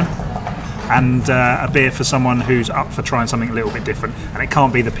first time, and a beer for someone who's up for trying something a little bit different. And it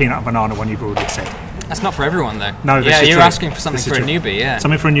can't be the peanut and banana one you've already said. That's not for everyone, though. No, this is you're true. asking for something for a newbie, yeah.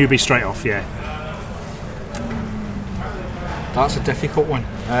 Something for a newbie straight off, yeah. That's a difficult one.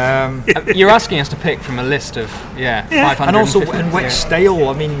 You're asking us to pick from a list of 550. And also in which style.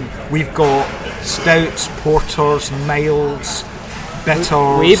 I mean, we've got stouts, porters, miles,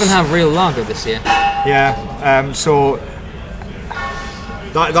 bitters. We even have real lager this year. Yeah. So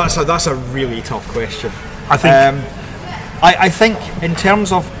that's a really tough question. I think. I think in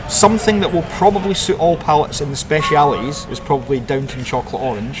terms of something that will probably suit all palates in the specialities is probably Downton Chocolate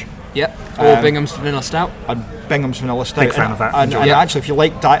Orange. Yep. Or Bingham's Vanilla Stout. And Bingham's Vanilla Stout. Big fan of that. And actually, if you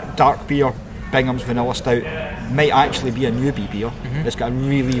like dark beer, Bingham's Vanilla Stout might actually be a newbie beer. Mm-hmm. It's got a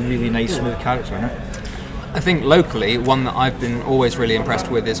really, really nice smooth character in it. I think locally, one that I've been always really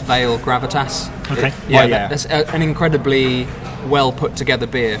impressed with is Vale Gravitas. Okay. That's an incredibly well put together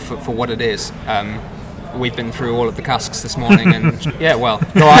beer for what it is. We've been through all of the casks this morning, and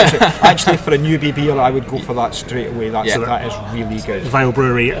No, actually, for a newbie beer, I would go for that straight away. That is really good. Vale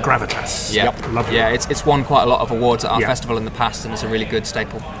Brewery Gravitas. Yeah, yep. Lovely. Yeah, it's won quite a lot of awards at our festival in the past, and it's a really good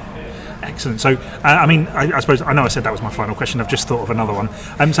staple. Excellent. So, I suppose I know I said that was my final question. I've just thought of another one.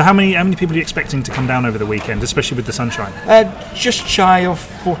 So, how many people are you expecting to come down over the weekend, especially with the sunshine? Just shy of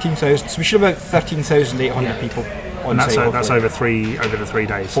 14,000. So we should have about 13,800 people. And that's over the 3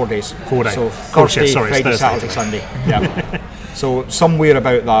 days. 4 days. 4 days. So Thursday, Friday, Saturday, Sunday. Yeah. So somewhere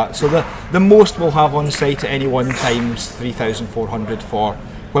about that. So the most we'll have on site at any one time is 3,400 for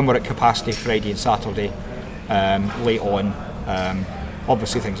when we're at capacity Friday and Saturday. Late on,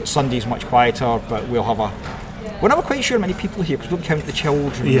 obviously things like Sunday's much quieter, but we're never quite sure how many people here because we don't count the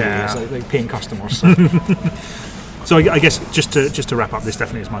children. Yeah. Really, like paying customers. So. So I guess just to wrap up, this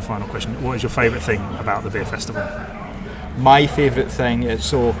definitely is my final question. What is your favourite thing about the beer festival? My favourite thing is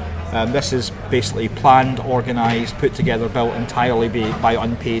this is basically planned, organised, put together, built entirely by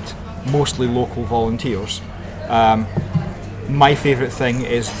unpaid, mostly local volunteers. My favourite thing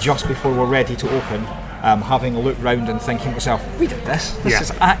is just before we're ready to open, having a look round and thinking to myself, we did this. This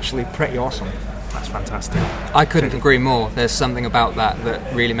is actually pretty awesome. That's fantastic. I couldn't agree more. There's something about that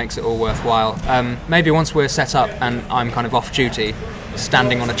really makes it all worthwhile. Maybe once we're set up and I'm kind of off duty,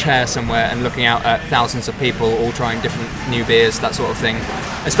 standing on a chair somewhere and looking out at thousands of people all trying different new beers, that sort of thing.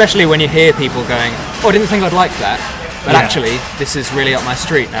 Especially when you hear people going, oh, I didn't think I'd like that, but actually this is really up my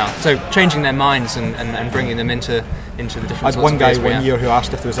street now. So changing their minds and bringing them into into the different I had sorts one of guy beers we one have. year who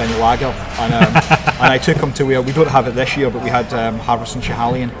asked if there was any lager, and I took him to where we don't have it this year, but we had Harvest and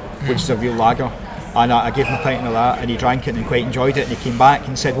Schiehallion, which is a real lager. And I gave him a pint of that, and he drank it and quite enjoyed it. And he came back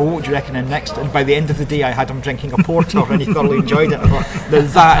and said, "Well, what would you reckon next?" And by the end of the day, I had him drinking a porter, and he thoroughly enjoyed it. I thought, now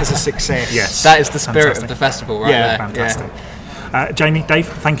that is a success. Yes. That is the spirit Fantastic. of the festival, right Yeah, there. Fantastic. Jamie, Dave,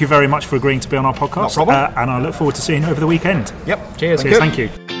 thank you very much for agreeing to be on our podcast. No problem. And I look forward to seeing you over the weekend. Yep. Cheers. Cheers, thank you.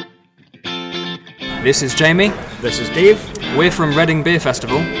 This is Jamie. This is Dave, We're from Reading Beer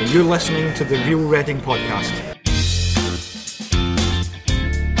Festival. and you're listening to the Real Reading podcast.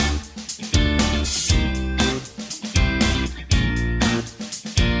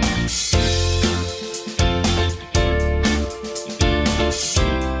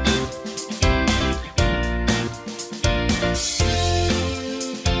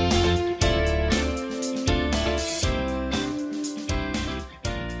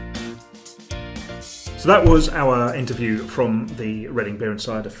 So that was our interview from the Reading Beer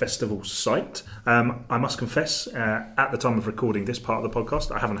Insider Festival site. I must confess, at the time of recording this part of the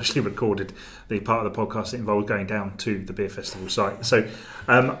podcast, I haven't actually recorded the part of the podcast that involved going down to the beer festival site. So,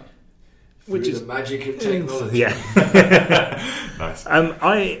 which Through is the magic of technology. yeah. Nice.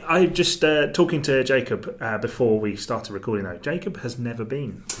 I just talking to Jacob before we started recording. Though Jacob has never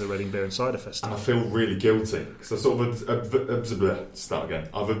been to the Reading Beer Insider And Festival. I feel really guilty because I sort of start again.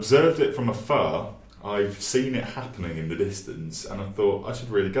 I've observed it from afar. I've seen it happening in the distance, and I thought I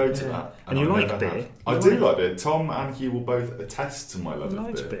should really go to that. And you I like never beer? have. I do like beer. Tom and Hugh will both attest to my love He of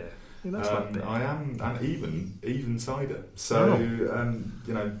likes beer. beer. He does like beer. I am, and even cider. So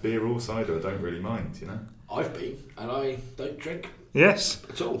beer or cider, I don't really mind. I've been, and I don't drink Yes,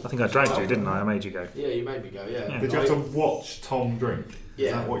 at all. I think I dragged you, didn't I? I made you go. Yeah, you made me go, yeah. Did you have to watch Tom drink? Is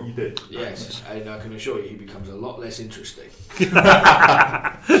Yeah. that what you did? Yes, and I can assure you he becomes a lot less interesting.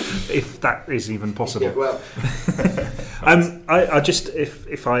 If that is even possible. Yeah, well, I just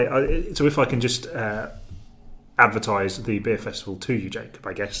if I can just advertise the beer festival to you, Jacob,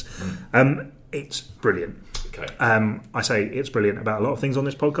 I guess. It's brilliant. Okay. I say it's brilliant about a lot of things on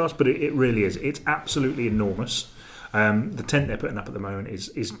this podcast, but it really is. It's absolutely enormous. The tent they're putting up at the moment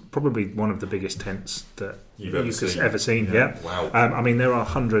is probably one of the biggest tents that You've ever seen. seen. Yeah. Wow. I mean, there are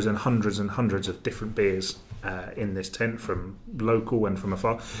hundreds and hundreds and hundreds of different beers in this tent, from local and from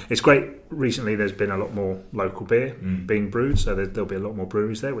afar. It's great. Recently, there's been a lot more local beer being brewed, so there'll be a lot more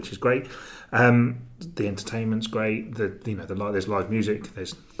breweries there, which is great. The entertainment's great. There's live music.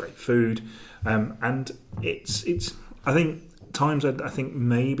 There's great food, and it's. I think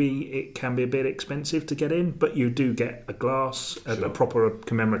maybe it can be a bit expensive to get in, but you do get a glass, a proper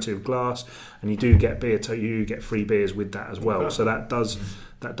commemorative glass, and you do get beer. You get free beers with that as well. So that does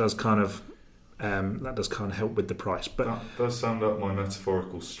kind of help with the price. But That does sound up my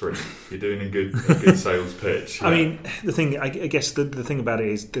metaphorical street. You're doing a good sales pitch. I mean, the thing, I guess the thing about it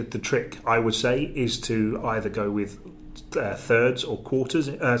is the trick, I would say, is to either go with thirds or quarters,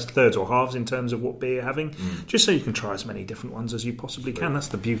 thirds or halves in terms of what beer you're having, just so you can try as many different ones as you possibly can. That's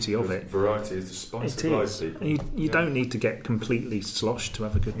the beauty of it. Variety is the spice It of life, is. people. And you don't need to get completely sloshed to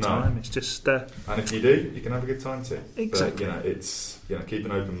have a good No. time. It's just And if you do, you can have a good time too. Exactly. But, it's keep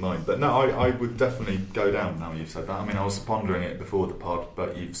an open mind. But no, I would definitely go down now you've said that. I mean, I was pondering it before the pod,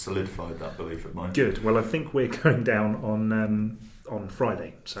 but you've solidified that belief of mine. good. Well, I think we're going down on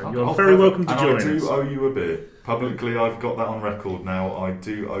Friday, so Oh, you're very perfect. welcome to and join I do us. owe you a beer. Publicly, I've got that on record now. I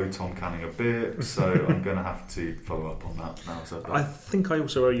do owe Tom Canning a beer, so I'm going to have to follow up on that now. So I think I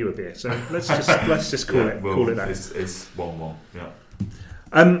also owe you a beer, so let's just call it that. It's 1-1. Yeah.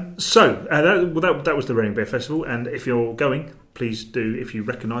 That was the Reading Beer Festival, and if you're going, please do. If you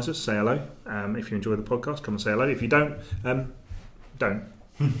recognise us, say hello. If you enjoy the podcast, come and say hello. If you don't, don't.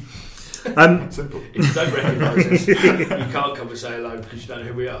 Simple. if you don't recognise us, you can't come and say hello because you don't know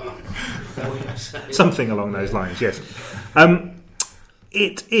who we are. Is that what you're saying? Something along those lines, yes.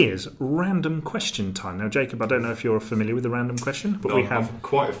 It is random question time. Now, Jacob, I don't know if you're familiar with the random question, but we have... I'm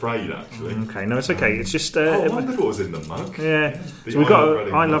quite afraid, actually. Okay, no, it's okay. It's just... I wondered what was in the mug. Yeah, The so we've got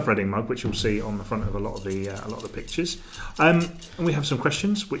Reading I mug. Love Reading mug, which you'll see on the front of a lot of the pictures. And we have some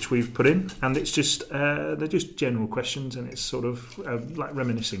questions which we've put in, and it's just they're just general questions, and it's sort of like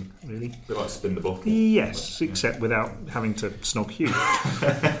reminiscing, really. A bit like spin the bottle. Yes, except without having to snog Hugh.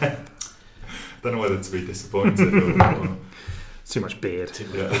 Don't know whether to be disappointed or Too much beard.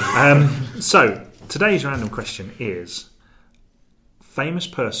 yeah. So today's random question is: famous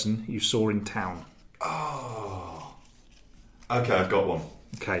person you saw in town. Oh. Okay, I've got one.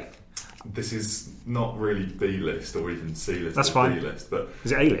 Okay, This is not really B-list or even C-list. That's or fine. B-list, but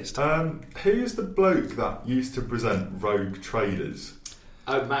is it A-list? who's the bloke that used to present Rogue Traders?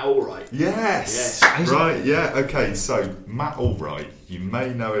 Oh, Matt Allwright. Yes. Right. Yeah. Okay. So Matt Allwright, you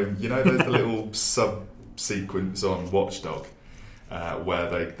may know him. You know, there's the little sub-sequence on Watchdog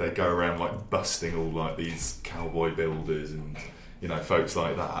where they go around like busting all like these cowboy builders and folks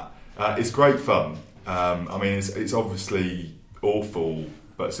like that. It's great fun. I mean, it's obviously awful,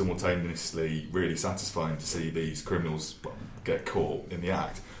 but simultaneously really satisfying to see these criminals get caught in the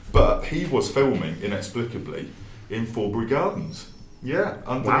act. But he was filming inexplicably in Forbury Gardens. Yeah,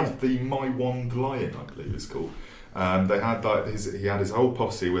 underneath the My Wand Lion, I believe it's called. They had he had his whole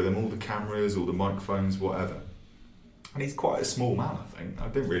posse with him, all the cameras, all the microphones, whatever. And he's quite a small man, I think. I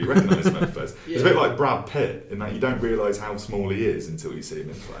didn't really recognise him at first. It's a bit like Brad Pitt in that you don't realise how small he is until you see him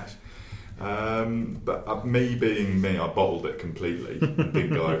in flesh. But me being me, I bottled it completely and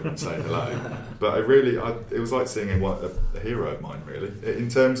didn't go over and say hello. But it was like seeing a hero of mine, really. In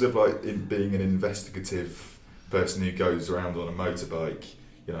terms of like being an investigative person who goes around on a motorbike,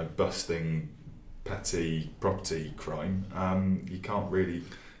 busting petty property crime, you can't really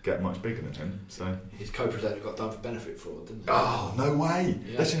get much bigger than him. So his co-presenter got done for benefit fraud, didn't he? Oh, no way!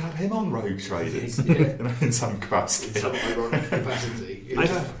 Yeah. They should have him on Rogue Traders in some capacity. In some ironic capacity.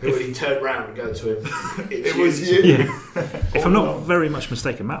 When he turned round and go to him, it was you. Yeah. If I'm not very much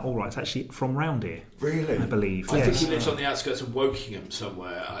mistaken, Matt Allwright's actually from round here. Really? I believe. I think he lives on the outskirts of Wokingham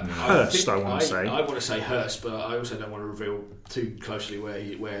somewhere. Hurst, I want to say. I want to say Hurst, but I also don't want to reveal too closely where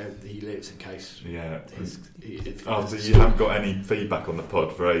he lives in case. Yeah. After you haven't got any feedback on the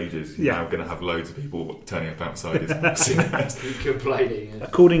pod for ages, you're now going to have loads of people turning up outside his house. Complaining. Yeah.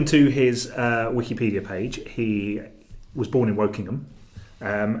 According to his Wikipedia page, he was born in Wokingham.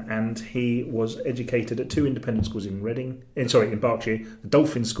 And he was educated at 2 independent schools in Berkshire, the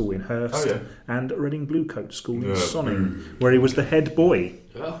Dolphin School in Hurst, and Reading Bluecoat School in Sonning, where he was the head boy.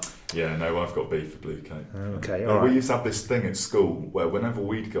 Yeah, no, I've got beef for Bluecoat. Okay, all right. We used to have this thing at school where whenever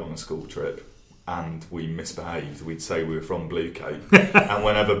we'd go on a school trip and we misbehaved, we'd say we were from Bluecoat, and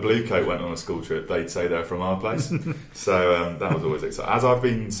whenever Bluecoat went on a school trip, they'd say they're from our place. So that was always exciting. As I've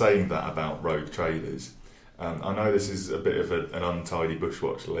been saying that about Rogue Traders, I know this is a bit of an untidy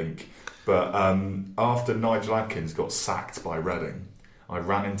Bushwatch link, but after Nigel Adkins got sacked by Reading, I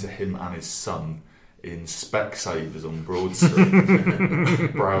ran into him and his son in Specsavers on Broad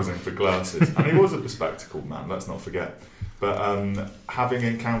Street, browsing for glasses. And he was a bespectacled man, let's not forget. But having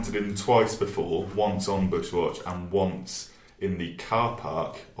encountered him twice before, once on Bushwatch and once in the car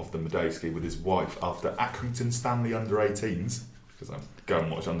park of the Medeski with his wife after Accrington Stanley under-18s, because I go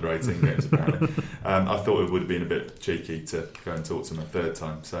and watch under-18 games apparently, I thought it would have been a bit cheeky to go and talk to him a third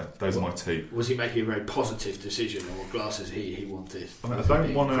time. So those are my two. Was he making a very positive decision on what glasses he wanted? I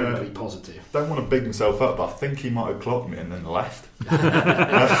don't want to big himself up, but I think he might have clocked me and then left.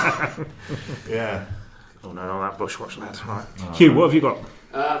 Yeah. Oh no, that Bushwatch lad. Right. Oh, Hugh, what have you got?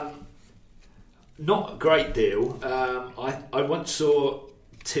 Not a great deal. I once saw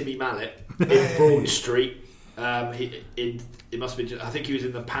Timmy Mallet in Broad Street. It must have been. I think he was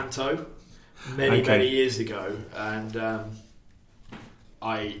in the Panto many years ago, and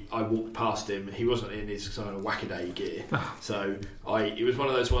I walked past him. He wasn't in his kind of wackaday gear, so it was one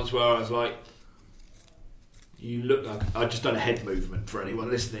of those ones where I was like, "You look like." I just done a head movement for anyone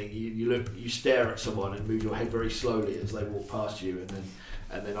listening. You stare at someone and move your head very slowly as they walk past you,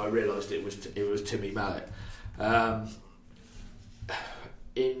 and then I realised it was Timmy Mallet.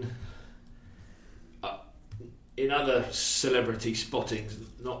 In other celebrity spottings,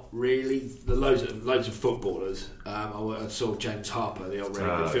 not really. There are loads of footballers. I saw James Harper, the old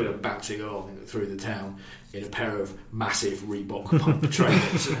Reading midfielder, bouncing along through the town in a pair of massive Reebok pump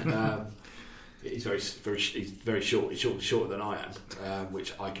trainers. He's very short. He's shorter than I am,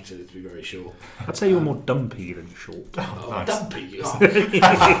 which I consider to be very short. I'd say you're more dumpy than short. Nice. Dumpy.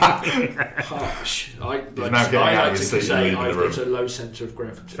 Harsh. I like to say I've got a low centre of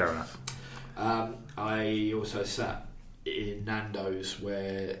gravity. Fair enough. I also sat in Nando's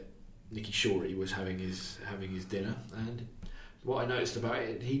where Nicky Shorey was having his dinner, and what I noticed about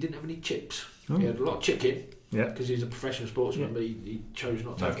it, he didn't have any chips. He had a lot of chicken, because he's a professional sportsman, but he chose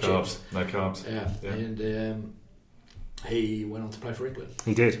not to have chips. No carbs. Yeah. And he went on to play for England.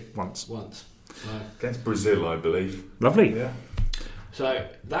 He did once. Against Brazil, I believe. Lovely. Yeah. So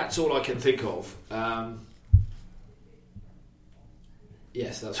that's all I can think of.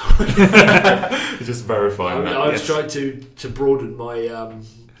 Yes, that's all. Just verifying that. I was trying to broaden my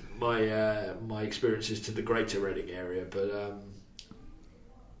my experiences to the greater Reading area, but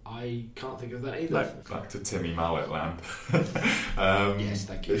I can't think of that either. Back to Timmy Mallet land. Yes,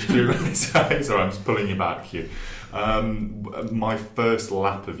 thank you. Sorry, I'm just pulling you back here. My first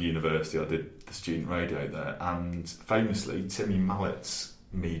lap of university, I did the student radio there, and famously Timmy Mallet's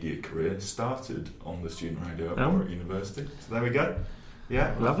media career started on the student radio at Warwick University. So there we go.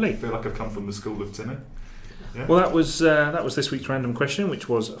 Yeah, Lovely. I feel like I've come from the school of Timmy. Yeah. Well, that was this week's random question, which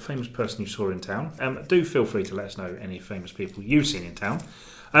was a famous person you saw in town. Do feel free to let us know any famous people you've seen in town.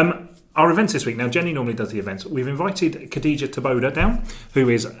 Our events this week, now Jenny normally does the events. We've invited Khadija Taboda down, who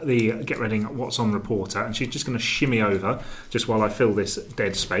is the Get Reading What's On reporter, and she's just going to shimmy over just while I fill this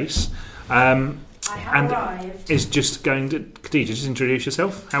dead space. I have arrived. Is just going to... Khadija, just introduce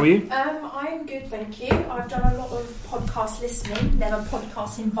yourself. How are you? I'm good, thank you. I've done a lot of podcast listening, never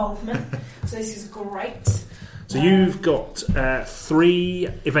podcast involvement, so this is great. So you've got 3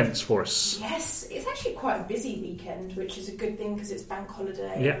 events for us. Yes, it's actually quite a busy weekend, which is a good thing because it's bank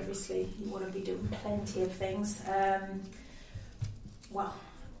holiday. Yeah. Obviously, you want to be doing plenty of things. Well,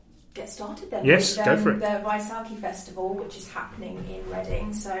 get started then. Yes, with, go for it. The Vaisakhi Festival, which is happening in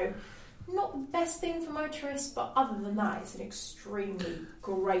Reading. So, not the best thing for motorists, but other than that, it's an extremely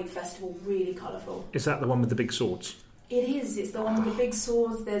great festival, really colourful. Is that the one with the big swords? It is. It's the one with the big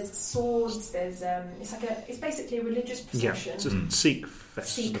swords. There's swords. There's it's basically a religious procession. Yeah, it's a Sikh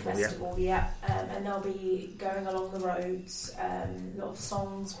festival. Sikh festival, yeah. And they'll be going along the roads, a lot of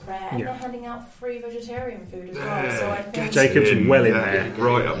songs, prayer, and they're handing out free vegetarian food as well. So I think Jacob's well in there.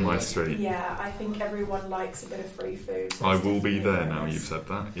 Right up my street. Yeah, I think everyone likes a bit of free food. So I it's will be definitely there nice. now you've said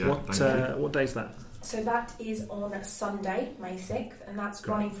that. Yeah, What day is that? So that is on Sunday, May 6th, and that's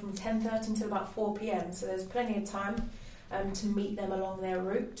running from 10:30 until about 4 p.m. So there's plenty of time to meet them along their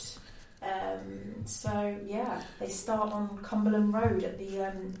route. So yeah, they start on Cumberland Road at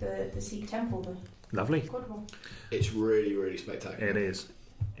the Sikh temple. Lovely. It's really, really spectacular. It is.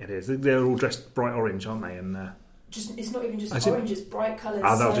 They're all dressed bright orange, aren't they? And it's not even just orange; it's bright colours.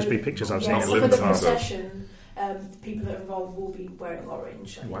 There'll just be pictures I've seen. So for the procession, the people that are involved will be wearing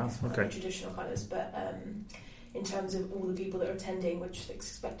orange. I think it's one of the traditional colours, but in terms of all the people that are attending, which they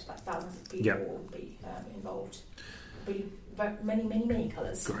expect like thousands of people will be involved. Be many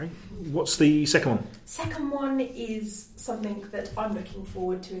colours. Great. What's the second one? Second one is something that I'm looking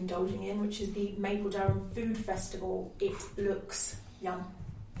forward to indulging in, which is the Maple Durham Food Festival. It looks yum.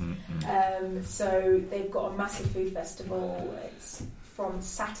 Mm-hmm. So they've got a massive food festival. It's from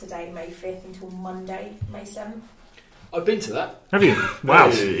Saturday, May 5th until Monday, May 7th. I've been to that. Have you? Wow.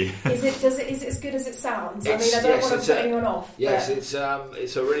 Hey. Is it as good as it sounds? I mean, I don't want to put anyone off. Yes, but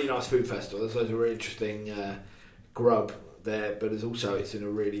it's a really nice food festival. There's loads of really interesting grub there, but it's in a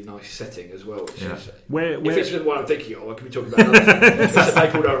really nice setting as well. Which is, where if it's the one I'm thinking of, I can be talking about another thing. It's at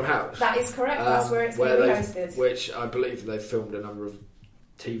Maple Durham House. That is correct. That's where it's going to be hosted. Which I believe they've filmed a number of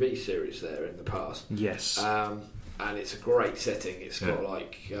TV series there in the past. Yes. And it's a great setting. It's got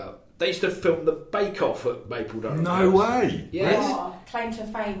they used to film the Bake Off at Maple Durham No House. way. Yes. Oh, claim to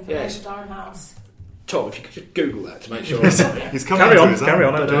fame for Maple Durham House. Tom, if you could just Google that to make sure. He's coming carry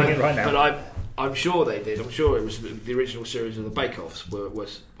on. I'm doing it right now. But I'm sure they did. I'm sure it was the original series of the Bake Offs were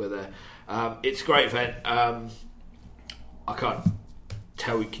there. It's a great event. I can't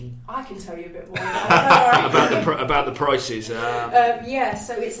tell you. I can tell you a bit more about the prices. So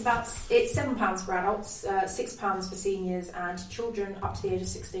it's £7 for adults, £6 for seniors, and children up to the age of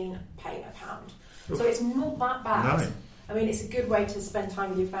 16 pay £1. So it's not that bad. No. I mean, it's a good way to spend time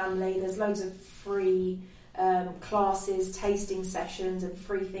with your family. There's loads of free classes, tasting sessions, and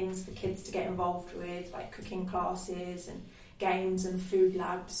free things for kids to get involved with, like cooking classes and games and food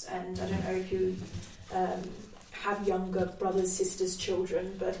labs. And I don't know if you have younger brothers, sisters,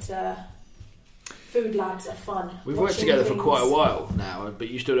 children, but food labs are fun. We've worked together for quite a while now, but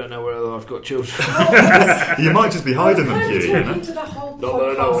you still don't know whether I've got children. You might just be hiding them, I'm Hugh. talking to the whole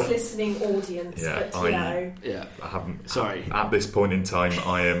podcast listening audience, but you know. Yeah, I haven't. Sorry. At this point in time,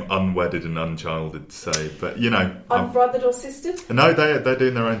 I am unwedded and unchilded, so, but you know. Unbrothered or sistered? No, they're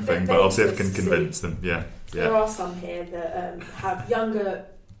doing their own thing, They but I'll see if I exist, can convince them. Yeah. There are some here that have younger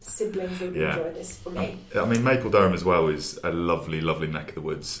siblings who enjoy this for me. I mean, Maple Durham as well is a lovely, lovely neck of the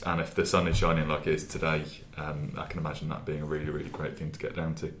woods, and if the sun is shining like it is today, I can imagine that being a really, really great thing to get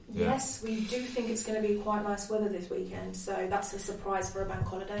down to. Yeah. Yes, we do think it's going to be quite nice weather this weekend, so that's a surprise for a bank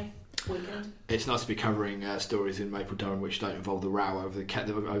holiday weekend. It's nice to be covering stories in Maple Durham which don't involve the row over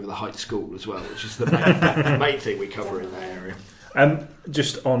the Heights School as well, which is the main thing we cover in that area.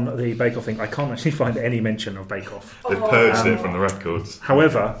 Just on the Bake Off thing, I can't actually find any mention of Bake Off. They've purged it from the records.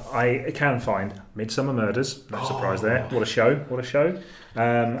 However, I can find Midsummer Murders. No surprise there. What a show!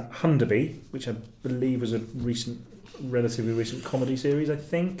 Hunderby, which I believe was a relatively recent comedy series, I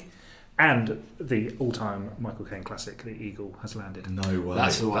think. And the all-time Michael Caine classic, The Eagle, has landed. No way.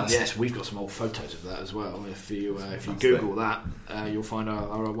 That's the one. Yes, we've got some old photos of that as well. If you Google that, you'll find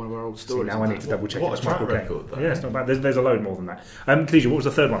one of our old stories. See, now I need to double check What it's a track Michael Caine. record, though. Yeah, it's not bad. There's a load more than that. Khadija, what was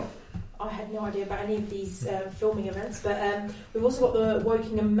the third one? I had no idea about any of these filming events, but we've also got the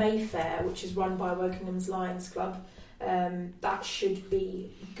Wokingham Mayfair, which is run by Wokingham's Lions Club. That should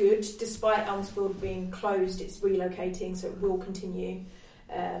be good. Despite Elmsfield being closed, it's relocating, so it will continue.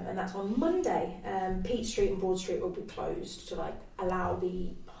 And that's on Monday. Peat Street and Broad Street will be closed to allow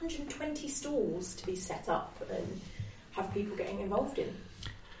the 120 stalls to be set up and have people getting involved in.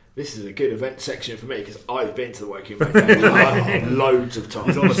 This is a good event section for me because I've been to the Wokingham Mayfair loads of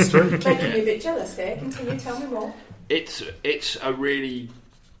times. On the street. Making me a bit jealous here. Continue, tell me more. It's a really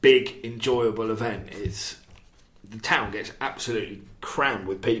big, enjoyable event. The town gets absolutely crammed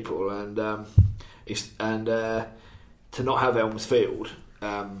with people, and to not have Elmsfield,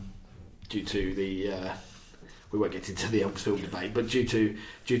 due to the we won't get into the Elmsfield debate, but due to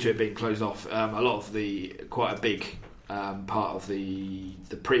it being closed off, a lot of quite a big part of the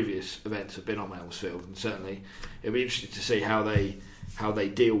previous events have been on Elmsfield, and certainly it'll be interesting to see how they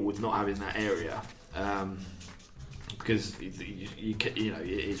deal with not having that area. Because you know it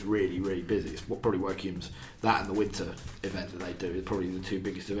is really, really busy. It's probably Wokingham's, that and the winter event that they do is probably the two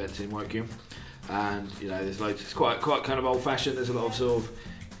biggest events in Wokingham. And there's loads. It's quite kind of old fashioned. There's a lot of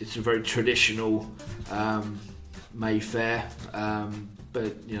it's a very traditional Mayfair,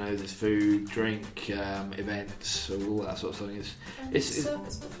 but there's food, drink, events, all that sort of thing.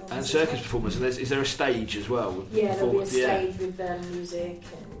 And circus performance. And is there a stage as well? Yeah, there'll be a stage with music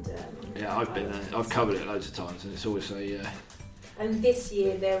and. I've been there. I've covered it loads of times, and it's always And this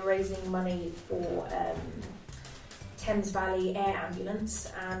year they're raising money for Thames Valley Air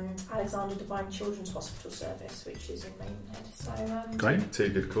Ambulance and Alexander Devine Children's Hospital Service, which is in Maidenhead. So Great. Two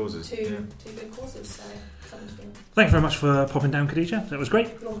good causes. Two good causes. So something to do. Thank you very much for popping down, Khadija. That was great.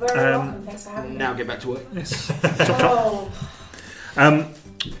 You're very welcome. Thanks for having me. Now get back to work. Yes. Oh.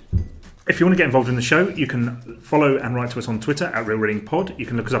 If you want to get involved in the show, you can follow and write to us on Twitter at Real Reading Pod. You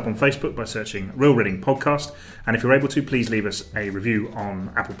can look us up on Facebook by searching Real Reading Podcast. And if you're able to, please leave us a review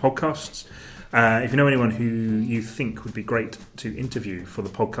on Apple Podcasts. If you know anyone who you think would be great to interview for the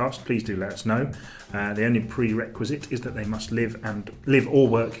podcast, please do let us know. The only prerequisite is that they must live or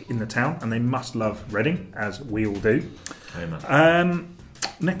work in the town, and they must love Reading, as we all do. Amen.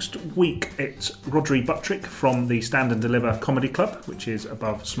 Next week, it's Rodri Buttrick from the Stand and Deliver Comedy Club, which is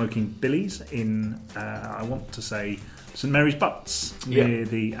above Smoking Billy's in, I want to say, St Mary's Butts, near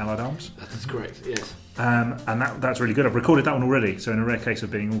the Allied Arms. That's correct, yes. And that's really good. I've recorded that one already, so in a rare case of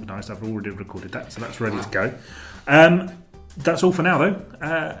being organised, I've already recorded that, so that's ready to go. That's all for now,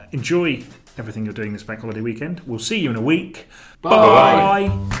 though. Enjoy everything you're doing this bank holiday weekend. We'll see you in a week. Bye.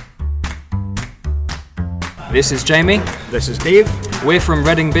 Bye. This is Jamie. This is Dave, We're from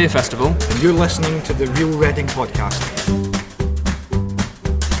Reading Beer Festival. and you're listening to the Real Reading Podcast.